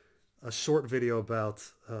a short video about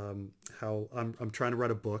how I'm trying to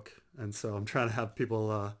write a book, and so I'm trying to have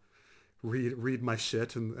people read my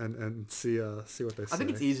shit and see what they say. I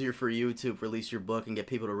think it's easier for you to release your book and get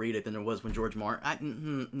people to read it than it was when George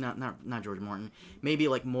Martin. Not George Martin. Maybe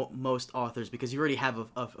like most authors, because you already have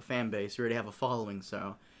a fan base, you already have a following,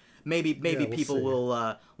 so maybe we'll people see.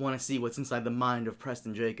 will want to see what's inside the mind of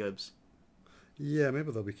Preston Jacobs. Yeah,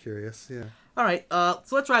 maybe they'll be curious. Yeah. All right,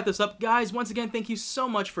 so let's wrap this up, guys. Once again, thank you so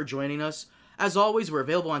much for joining us. As always, we're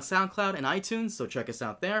available on SoundCloud and iTunes, so check us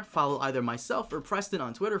out there. Follow either myself or Preston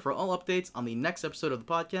on Twitter for all updates on the next episode of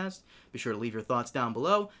the podcast. Be sure to leave your thoughts down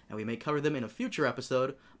below, and we may cover them in a future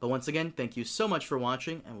episode. But once again, thank you so much for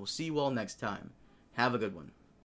watching, and we'll see you all next time. Have a good one.